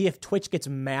game and see if Twitch gets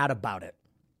mad about it.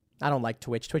 I don't like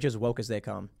Twitch. Twitch is woke as they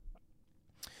come.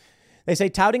 They say,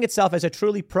 touting itself as a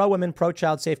truly pro-women,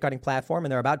 pro-child safeguarding platform in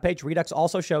their About page, Redux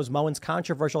also shows Moen's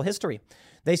controversial history.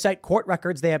 They cite court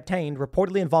records they obtained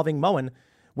reportedly involving Moen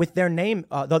with their name,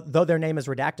 though their name is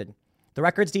redacted. The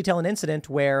records detail an incident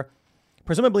where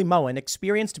presumably Moen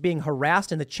experienced being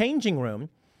harassed in the changing room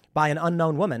by an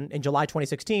unknown woman in July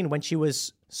 2016 when she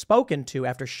was spoken to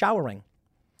after showering.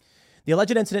 The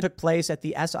alleged incident took place at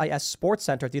the SIS Sports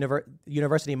Center at the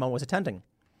university Moen was attending.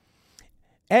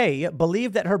 A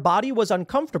believed that her body was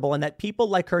uncomfortable and that people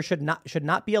like her should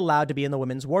not be allowed to be in the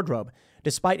women's wardrobe.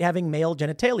 Despite having male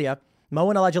genitalia,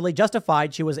 Moen allegedly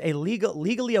justified she was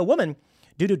legally a woman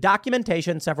due to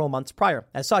documentation several months prior.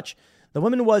 As such, the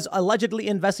woman was allegedly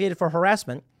investigated for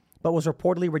harassment, but was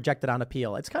reportedly rejected on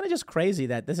appeal. It's kind of just crazy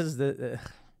that this is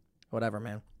whatever,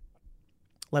 man.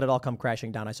 Let it all come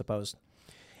crashing down, I suppose.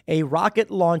 A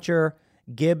rocket launcher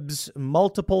Gibbs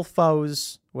multiple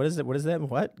foes. What is it? What is that?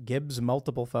 What? Gibbs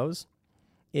multiple foes?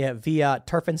 Yeah, via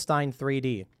Turfenstein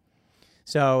 3D.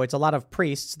 So it's a lot of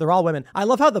priests. They're all women. I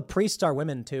love how the priests are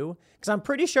women too, because I'm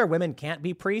pretty sure women can't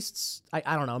be priests.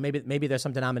 I don't know. Maybe there's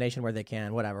some denomination where they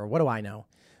can. Whatever. What do I know?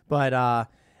 But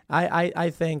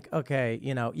I think, okay,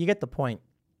 you know, you get the point.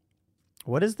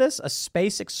 What is this? A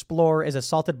space explorer is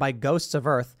assaulted by ghosts of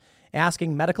Earth,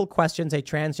 asking medical questions a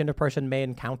transgender person may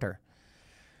encounter.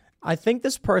 I think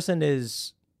this person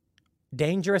is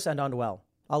dangerous and unwell.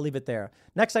 I'll leave it there.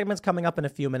 Next segment's coming up in a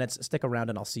few minutes. Stick around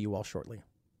and I'll see you all shortly.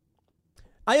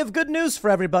 I have good news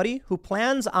for everybody who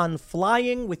plans on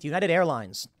flying with United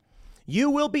Airlines.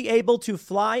 You will be able to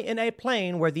fly in a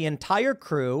plane where the entire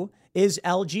crew is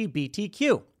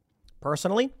LGBTQ.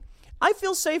 Personally, I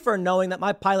feel safer knowing that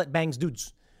my pilot bangs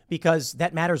dudes because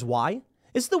that matters. Why?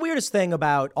 It's the weirdest thing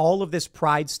about all of this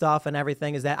pride stuff and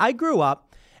everything is that I grew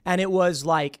up and it was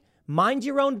like, mind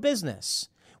your own business.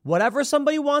 Whatever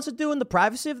somebody wants to do in the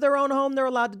privacy of their own home, they're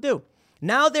allowed to do.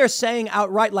 Now they're saying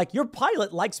outright, like, your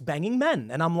pilot likes banging men.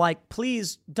 And I'm like,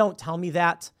 please don't tell me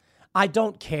that. I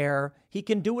don't care. He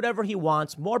can do whatever he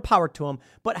wants. More power to him.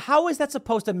 But how is that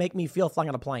supposed to make me feel flying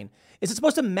on a plane? Is it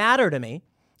supposed to matter to me?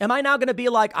 Am I now going to be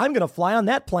like, I'm going to fly on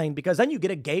that plane because then you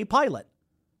get a gay pilot?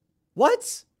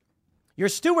 What? Your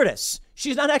stewardess.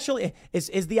 She's not actually.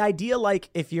 Is the idea like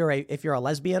if you're a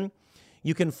lesbian,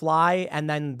 you can fly and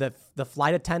then the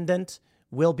flight attendant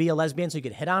will be a lesbian so you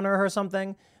could hit on her or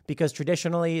something? Because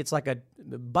traditionally it's like a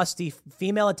busty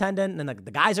female attendant and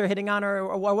the guys are hitting on her,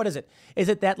 or what is it? Is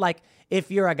it that like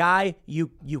if you're a guy, you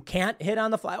can't hit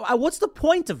on the flight? What's the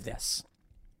point of this?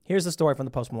 Here's the story from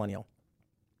the Post Millennial.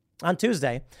 On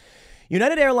Tuesday,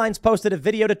 United Airlines posted a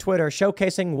video to Twitter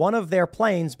showcasing one of their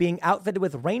planes being outfitted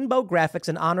with rainbow graphics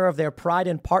in honor of their pride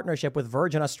and partnership with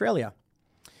Virgin Australia.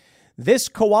 This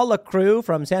koala crew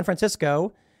from San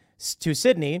Francisco to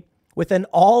Sydney with an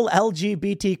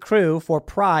all-LGBT crew for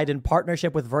pride in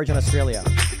partnership with Virgin Australia.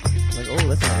 Like, oh,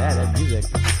 listen to that music.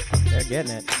 They're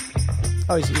getting it.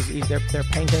 Oh, they're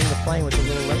painting the plane with a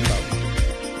little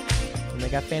rainbow. And they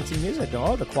got fancy music.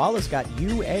 Oh, the koala's got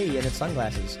UA in its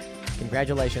sunglasses.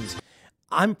 Congratulations.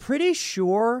 I'm pretty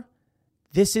sure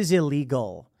this is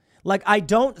illegal. Like, I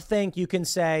don't think you can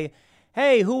say,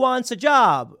 hey, who wants a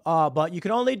job? But you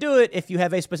can only do it if you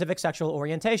have a specific sexual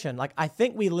orientation. Like, I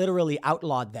think we literally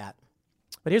outlawed that.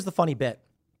 But here's the funny bit.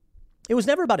 It was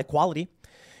never about equality.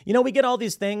 You know, we get all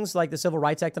these things like the Civil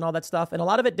Rights Act and all that stuff, and a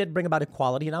lot of it did bring about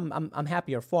equality, and I'm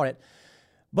happier for it.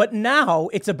 But now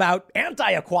it's about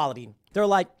anti-equality. They're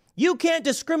like, you can't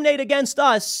discriminate against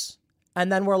us. And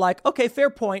then we're like, okay, fair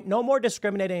point. No more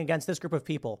discriminating against this group of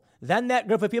people. Then that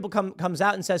group of people comes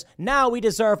out and says, now we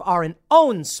deserve our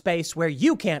own space where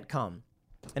you can't come.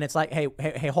 And it's like, hey,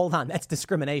 hold on. That's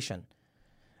discrimination.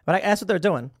 But that's what they're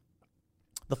doing.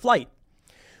 The flight,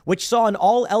 which saw an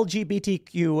all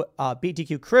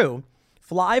LGBTQ crew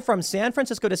fly from San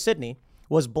Francisco to Sydney,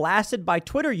 was blasted by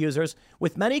Twitter users,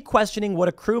 with many questioning what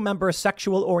a crew member's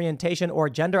sexual orientation or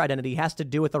gender identity has to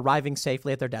do with arriving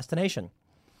safely at their destination.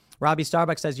 Robbie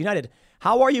Starbuck says, United,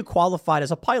 how are you qualified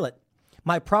as a pilot?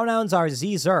 My pronouns are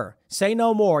Zer. Say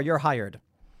no more. You're hired.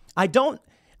 I don't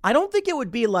think it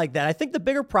would be like that. I think the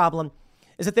bigger problem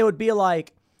is that they would be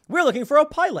like, we're looking for a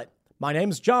pilot. My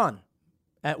name's John.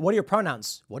 What are your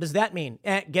pronouns? What does that mean?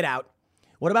 Get out.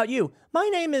 What about you? My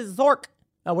name is Zork.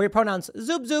 What are your pronouns?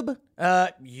 Zub Zub.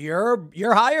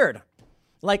 You're hired.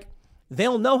 Like,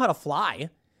 they'll know how to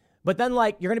fly, but then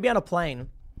like you're going to be on a plane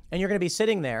and you're going to be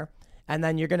sitting there. And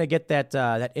then you're going to get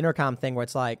that intercom thing where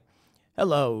it's like,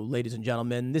 hello, ladies and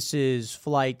gentlemen, this is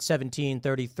flight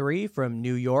 1733 from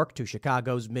New York to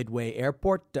Chicago's Midway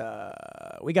Airport.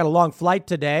 We got a long flight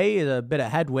today, a bit of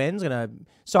headwinds.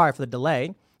 Sorry for the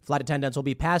delay. Flight attendants will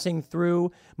be passing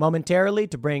through momentarily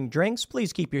to bring drinks.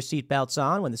 Please keep your seatbelts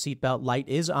on when the seatbelt light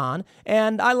is on.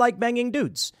 And I like banging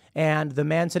dudes. And the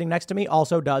man sitting next to me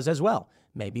also does as well.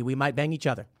 Maybe we might bang each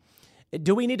other.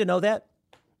 Do we need to know that?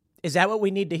 Is that what we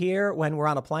need to hear when we're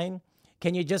on a plane?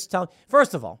 Can you just tell?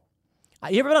 First of all,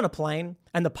 you ever been on a plane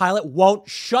and the pilot won't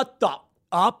shut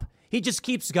up? He just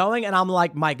keeps going. And I'm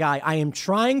like, my guy, I am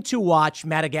trying to watch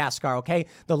Madagascar, okay?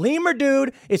 The lemur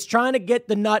dude is trying to get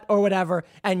the nut or whatever.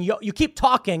 And you keep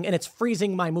talking and it's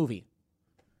freezing my movie.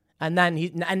 And then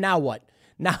and now what?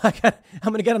 Now I'm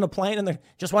going to get on a plane and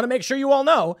just want to make sure you all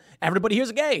know everybody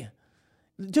here's gay.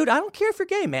 Dude, I don't care if you're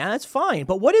gay, man. That's fine.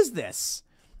 But what is this?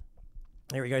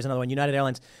 Here we go. Here's another one. United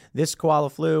Airlines. This koala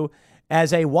flew.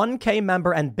 As a 1K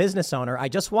member and business owner, I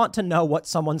just want to know what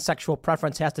someone's sexual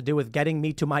preference has to do with getting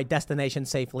me to my destination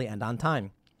safely and on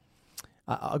time.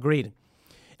 Agreed.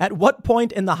 At what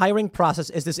point in the hiring process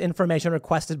is this information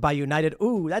requested by United?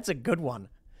 Ooh, that's a good one.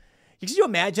 Could you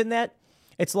imagine that?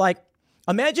 It's like,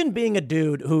 imagine being a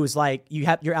dude who's like, you're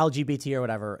LGBT or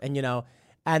whatever, and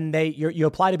and you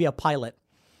apply to be a pilot.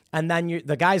 And then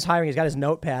the guy's hiring, he's got his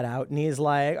notepad out, and he's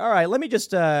like, all right, let me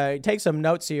just take some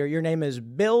notes here. Your name is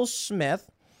Bill Smith,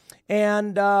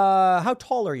 and how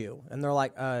tall are you? And they're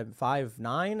like,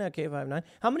 5'9", okay, 5'9".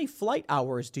 How many flight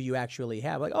hours do you actually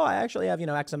have? Like, oh, I actually have,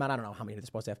 X amount. I don't know how many they're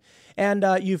supposed to have.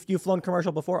 And you've flown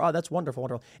commercial before? Oh, that's wonderful,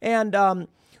 wonderful. And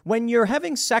when you're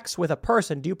having sex with a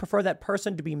person, do you prefer that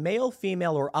person to be male,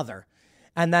 female, or other?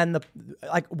 And then,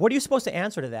 what are you supposed to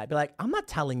answer to that? Be like, I'm not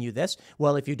telling you this.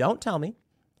 Well, if you don't tell me,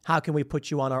 how can we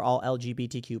put you on our all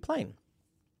LGBTQ plane?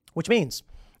 Which means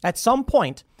at some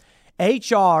point,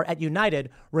 HR at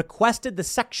United requested the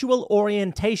sexual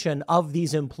orientation of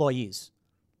these employees.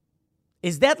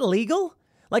 Is that legal?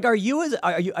 Like, are you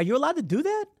allowed to do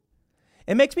that?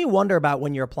 It makes me wonder about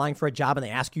when you're applying for a job and they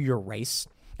ask you your race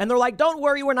and they're like, don't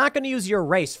worry, we're not going to use your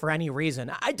race for any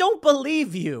reason. I don't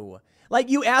believe you. Like,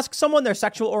 you ask someone their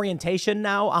sexual orientation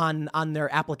now on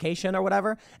their application or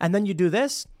whatever, and then you do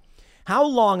this. How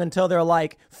long until they're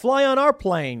like, fly on our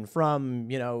plane from,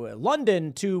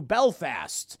 London to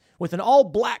Belfast with an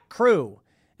all-black crew?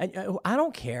 And I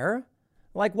don't care.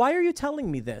 Like, why are you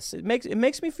telling me this? It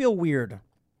makes me feel weird.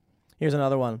 Here's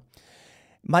another one.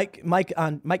 Mike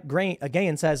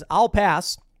Gain says, I'll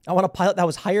pass. I want a pilot that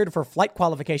was hired for flight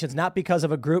qualifications, not because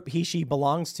of a group she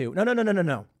belongs to.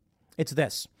 No. It's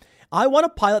this. I want a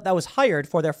pilot that was hired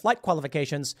for their flight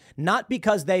qualifications, not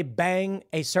because they bang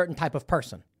a certain type of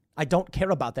person. I don't care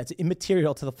about that. It's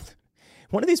immaterial to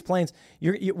one of these planes.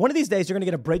 One of these days, you're going to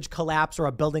get a bridge collapse or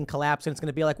a building collapse, and it's going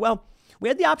to be like, well, we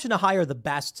had the option to hire the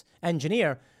best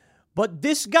engineer, but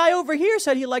this guy over here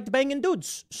said he liked banging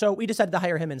dudes, so we decided to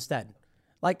hire him instead.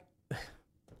 Like,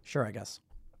 sure, I guess.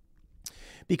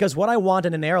 Because what I want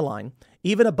in an airline,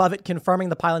 even above it confirming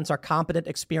the pilots are competent,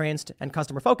 experienced, and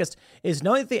customer-focused, is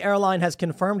knowing that the airline has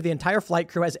confirmed the entire flight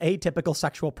crew has atypical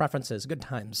sexual preferences. Good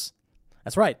times.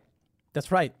 That's right.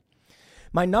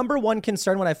 My number one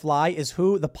concern when I fly is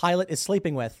who the pilot is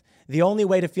sleeping with. The only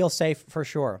way to feel safe, for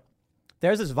sure.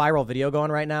 There's this viral video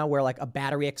going right now where like a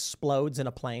battery explodes in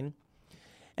a plane.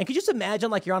 And could you just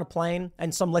imagine like you're on a plane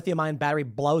and some lithium-ion battery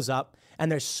blows up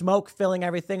and there's smoke filling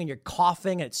everything and you're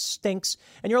coughing and it stinks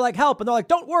and you're like, help. And they're like,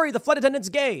 don't worry, the flight attendant's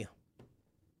gay.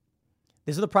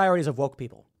 These are the priorities of woke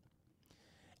people.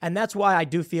 And that's why I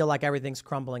do feel like everything's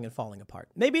crumbling and falling apart.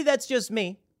 Maybe that's just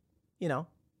me. You know,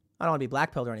 I don't want to be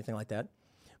blackpilled or anything like that.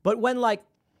 But when like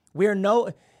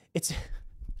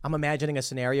I'm imagining a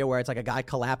scenario where it's like a guy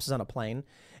collapses on a plane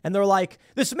and they're like,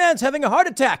 this man's having a heart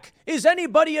attack. Is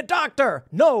anybody a doctor?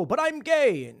 No, but I'm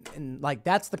gay. And like,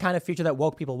 that's the kind of future that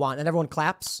woke people want. And everyone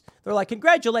claps. They're like,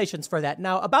 congratulations for that.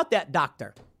 Now about that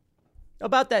doctor.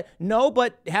 About that. No,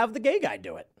 but have the gay guy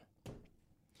do it.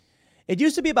 It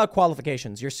used to be about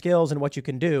qualifications, your skills and what you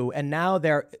can do. And now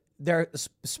they're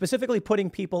specifically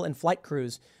putting people in flight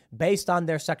crews based on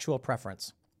their sexual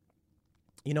preference.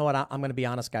 You know what? I'm going to be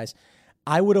honest, guys.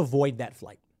 I would avoid that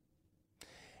flight.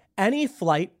 Any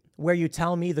flight where you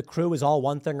tell me the crew is all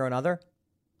one thing or another,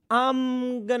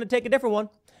 I'm going to take a different one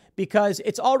because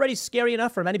it's already scary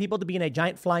enough for many people to be in a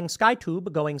giant flying sky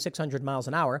tube going 600 miles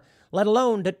an hour, let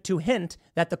alone to hint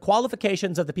that the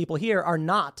qualifications of the people here are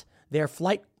not their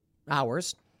flight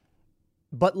hours,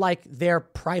 but like their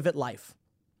private life.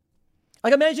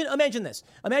 Like imagine this.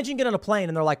 Imagine you get on a plane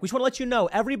and they're like, we just want to let you know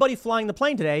everybody flying the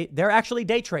plane today, they're actually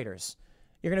day traders.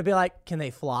 You're going to be like, can they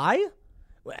fly?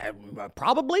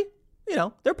 Probably. You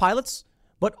know, they're pilots.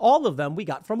 But all of them we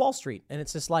got from Wall Street. And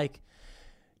it's just like,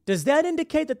 does that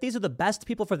indicate that these are the best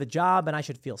people for the job and I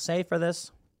should feel safe for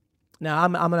this? Now,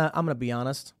 I'm gonna be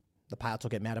honest. The pilots will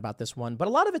get mad about this one. But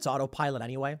a lot of it's autopilot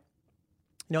anyway. You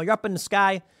know, you're up in the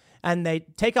sky and they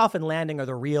take off and landing are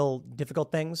the real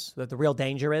difficult things, that the real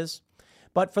danger is.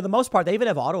 But for the most part, they even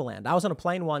have auto land. I was on a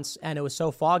plane once and it was so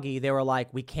foggy. They were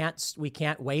like, we can't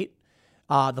wait.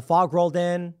 The fog rolled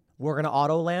in. We're going to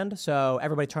auto land. So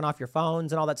everybody turn off your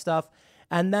phones and all that stuff.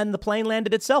 And then the plane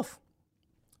landed itself.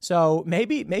 So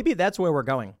maybe that's where we're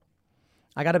going.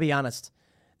 I got to be honest.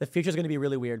 The future is going to be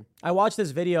really weird. I watched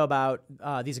this video about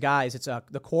these guys. It's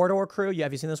the Corridor crew.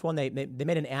 Have you seen this one? They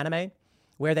made an anime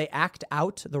where they act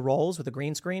out the roles with a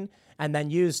green screen and then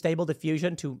use Stable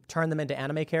Diffusion to turn them into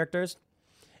anime characters.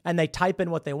 And they type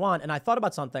in what they want. And I thought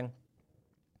about something.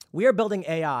 We are building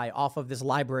AI off of this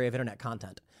library of internet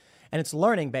content. And it's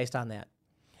learning based on that.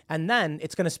 And then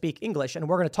it's going to speak English. And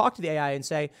we're going to talk to the AI and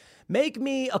say, make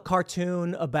me a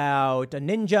cartoon about a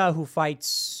ninja who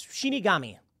fights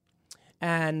Shinigami.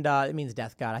 And it means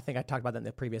death god. I think I talked about that in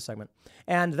the previous segment.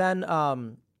 And then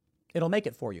it'll make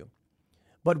it for you.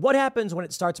 But what happens when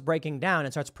it starts breaking down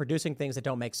and starts producing things that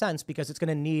don't make sense because it's going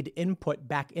to need input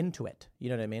back into it? You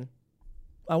know what I mean?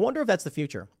 I wonder if that's the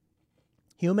future.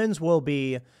 Humans will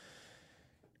be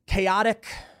chaotic,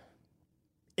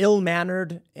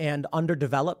 ill-mannered, and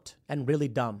underdeveloped, and really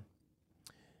dumb.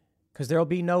 Because there will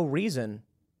be no reason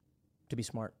to be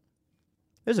smart.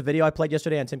 There's a video I played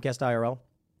yesterday on Timcast IRL.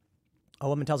 A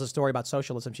woman tells a story about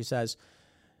socialism. She says,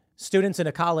 students in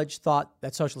a college thought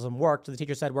that socialism worked. So the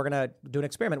teacher said, we're going to do an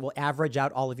experiment. We'll average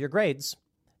out all of your grades.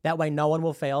 That way no one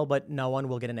will fail, but no one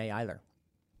will get an A either.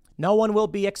 No one will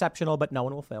be exceptional, but no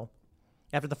one will fail.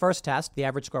 After the first test, the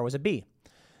average score was a B.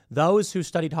 Those who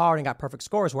studied hard and got perfect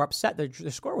scores were upset their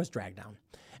score was dragged down.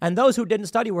 And those who didn't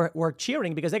study were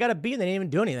cheering because they got a B and they didn't even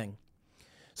do anything.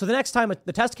 So the next time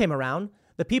the test came around,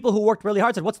 the people who worked really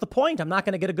hard said, what's the point? I'm not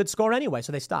going to get a good score anyway.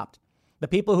 So they stopped. The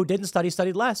people who didn't study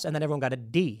studied less, and then everyone got a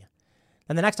D.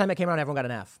 And the next time it came around, everyone got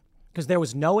an F because there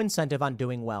was no incentive on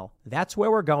doing well. That's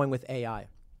where we're going with AI.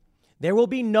 There will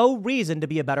be no reason to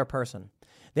be a better person.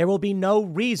 There will be no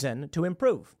reason to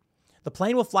improve. The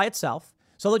plane will fly itself.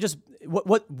 So they'll just,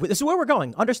 this is where we're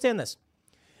going. Understand this.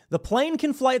 The plane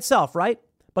can fly itself, right?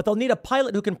 But they'll need a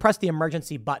pilot who can press the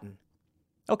emergency button.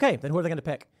 Okay, then who are they going to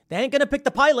pick? They ain't going to pick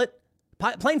the pilot.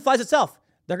 Plane flies itself.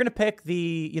 They're going to pick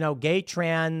the, gay,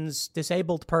 trans,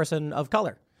 disabled person of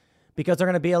color. Because they're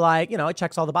going to be like, it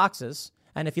checks all the boxes.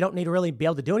 And if you don't need to really be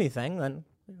able to do anything, then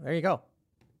there you go.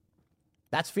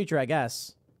 That's future, I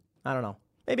guess. I don't know.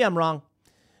 Maybe I'm wrong.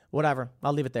 Whatever.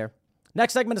 I'll leave it there.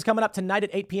 Next segment is coming up tonight at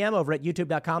 8 p.m. over at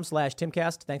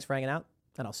youtube.com/Timcast. Thanks for hanging out,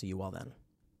 and I'll see you all then.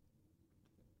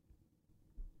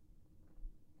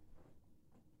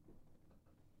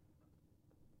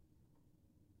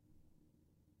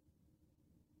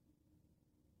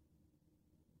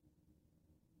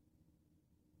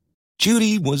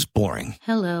 Judy was boring.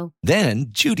 Hello. Then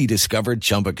Judy discovered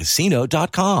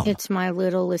ChumbaCasino.com. It's my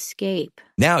little escape.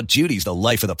 Now Judy's the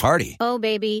life of the party. Oh,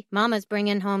 baby, mama's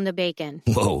bringing home the bacon.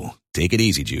 Whoa, take it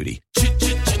easy, Judy.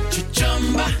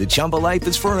 The Chumba life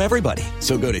is for everybody.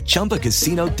 So go to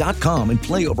ChumbaCasino.com and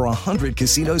play over 100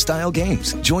 casino-style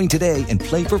games. Join today and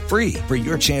play for free for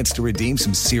your chance to redeem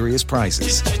some serious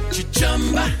prizes.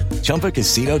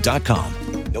 ChumbaCasino.com.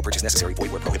 No purchase necessary.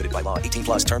 Void where prohibited by law. 18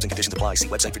 plus terms and conditions apply. See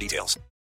website for details.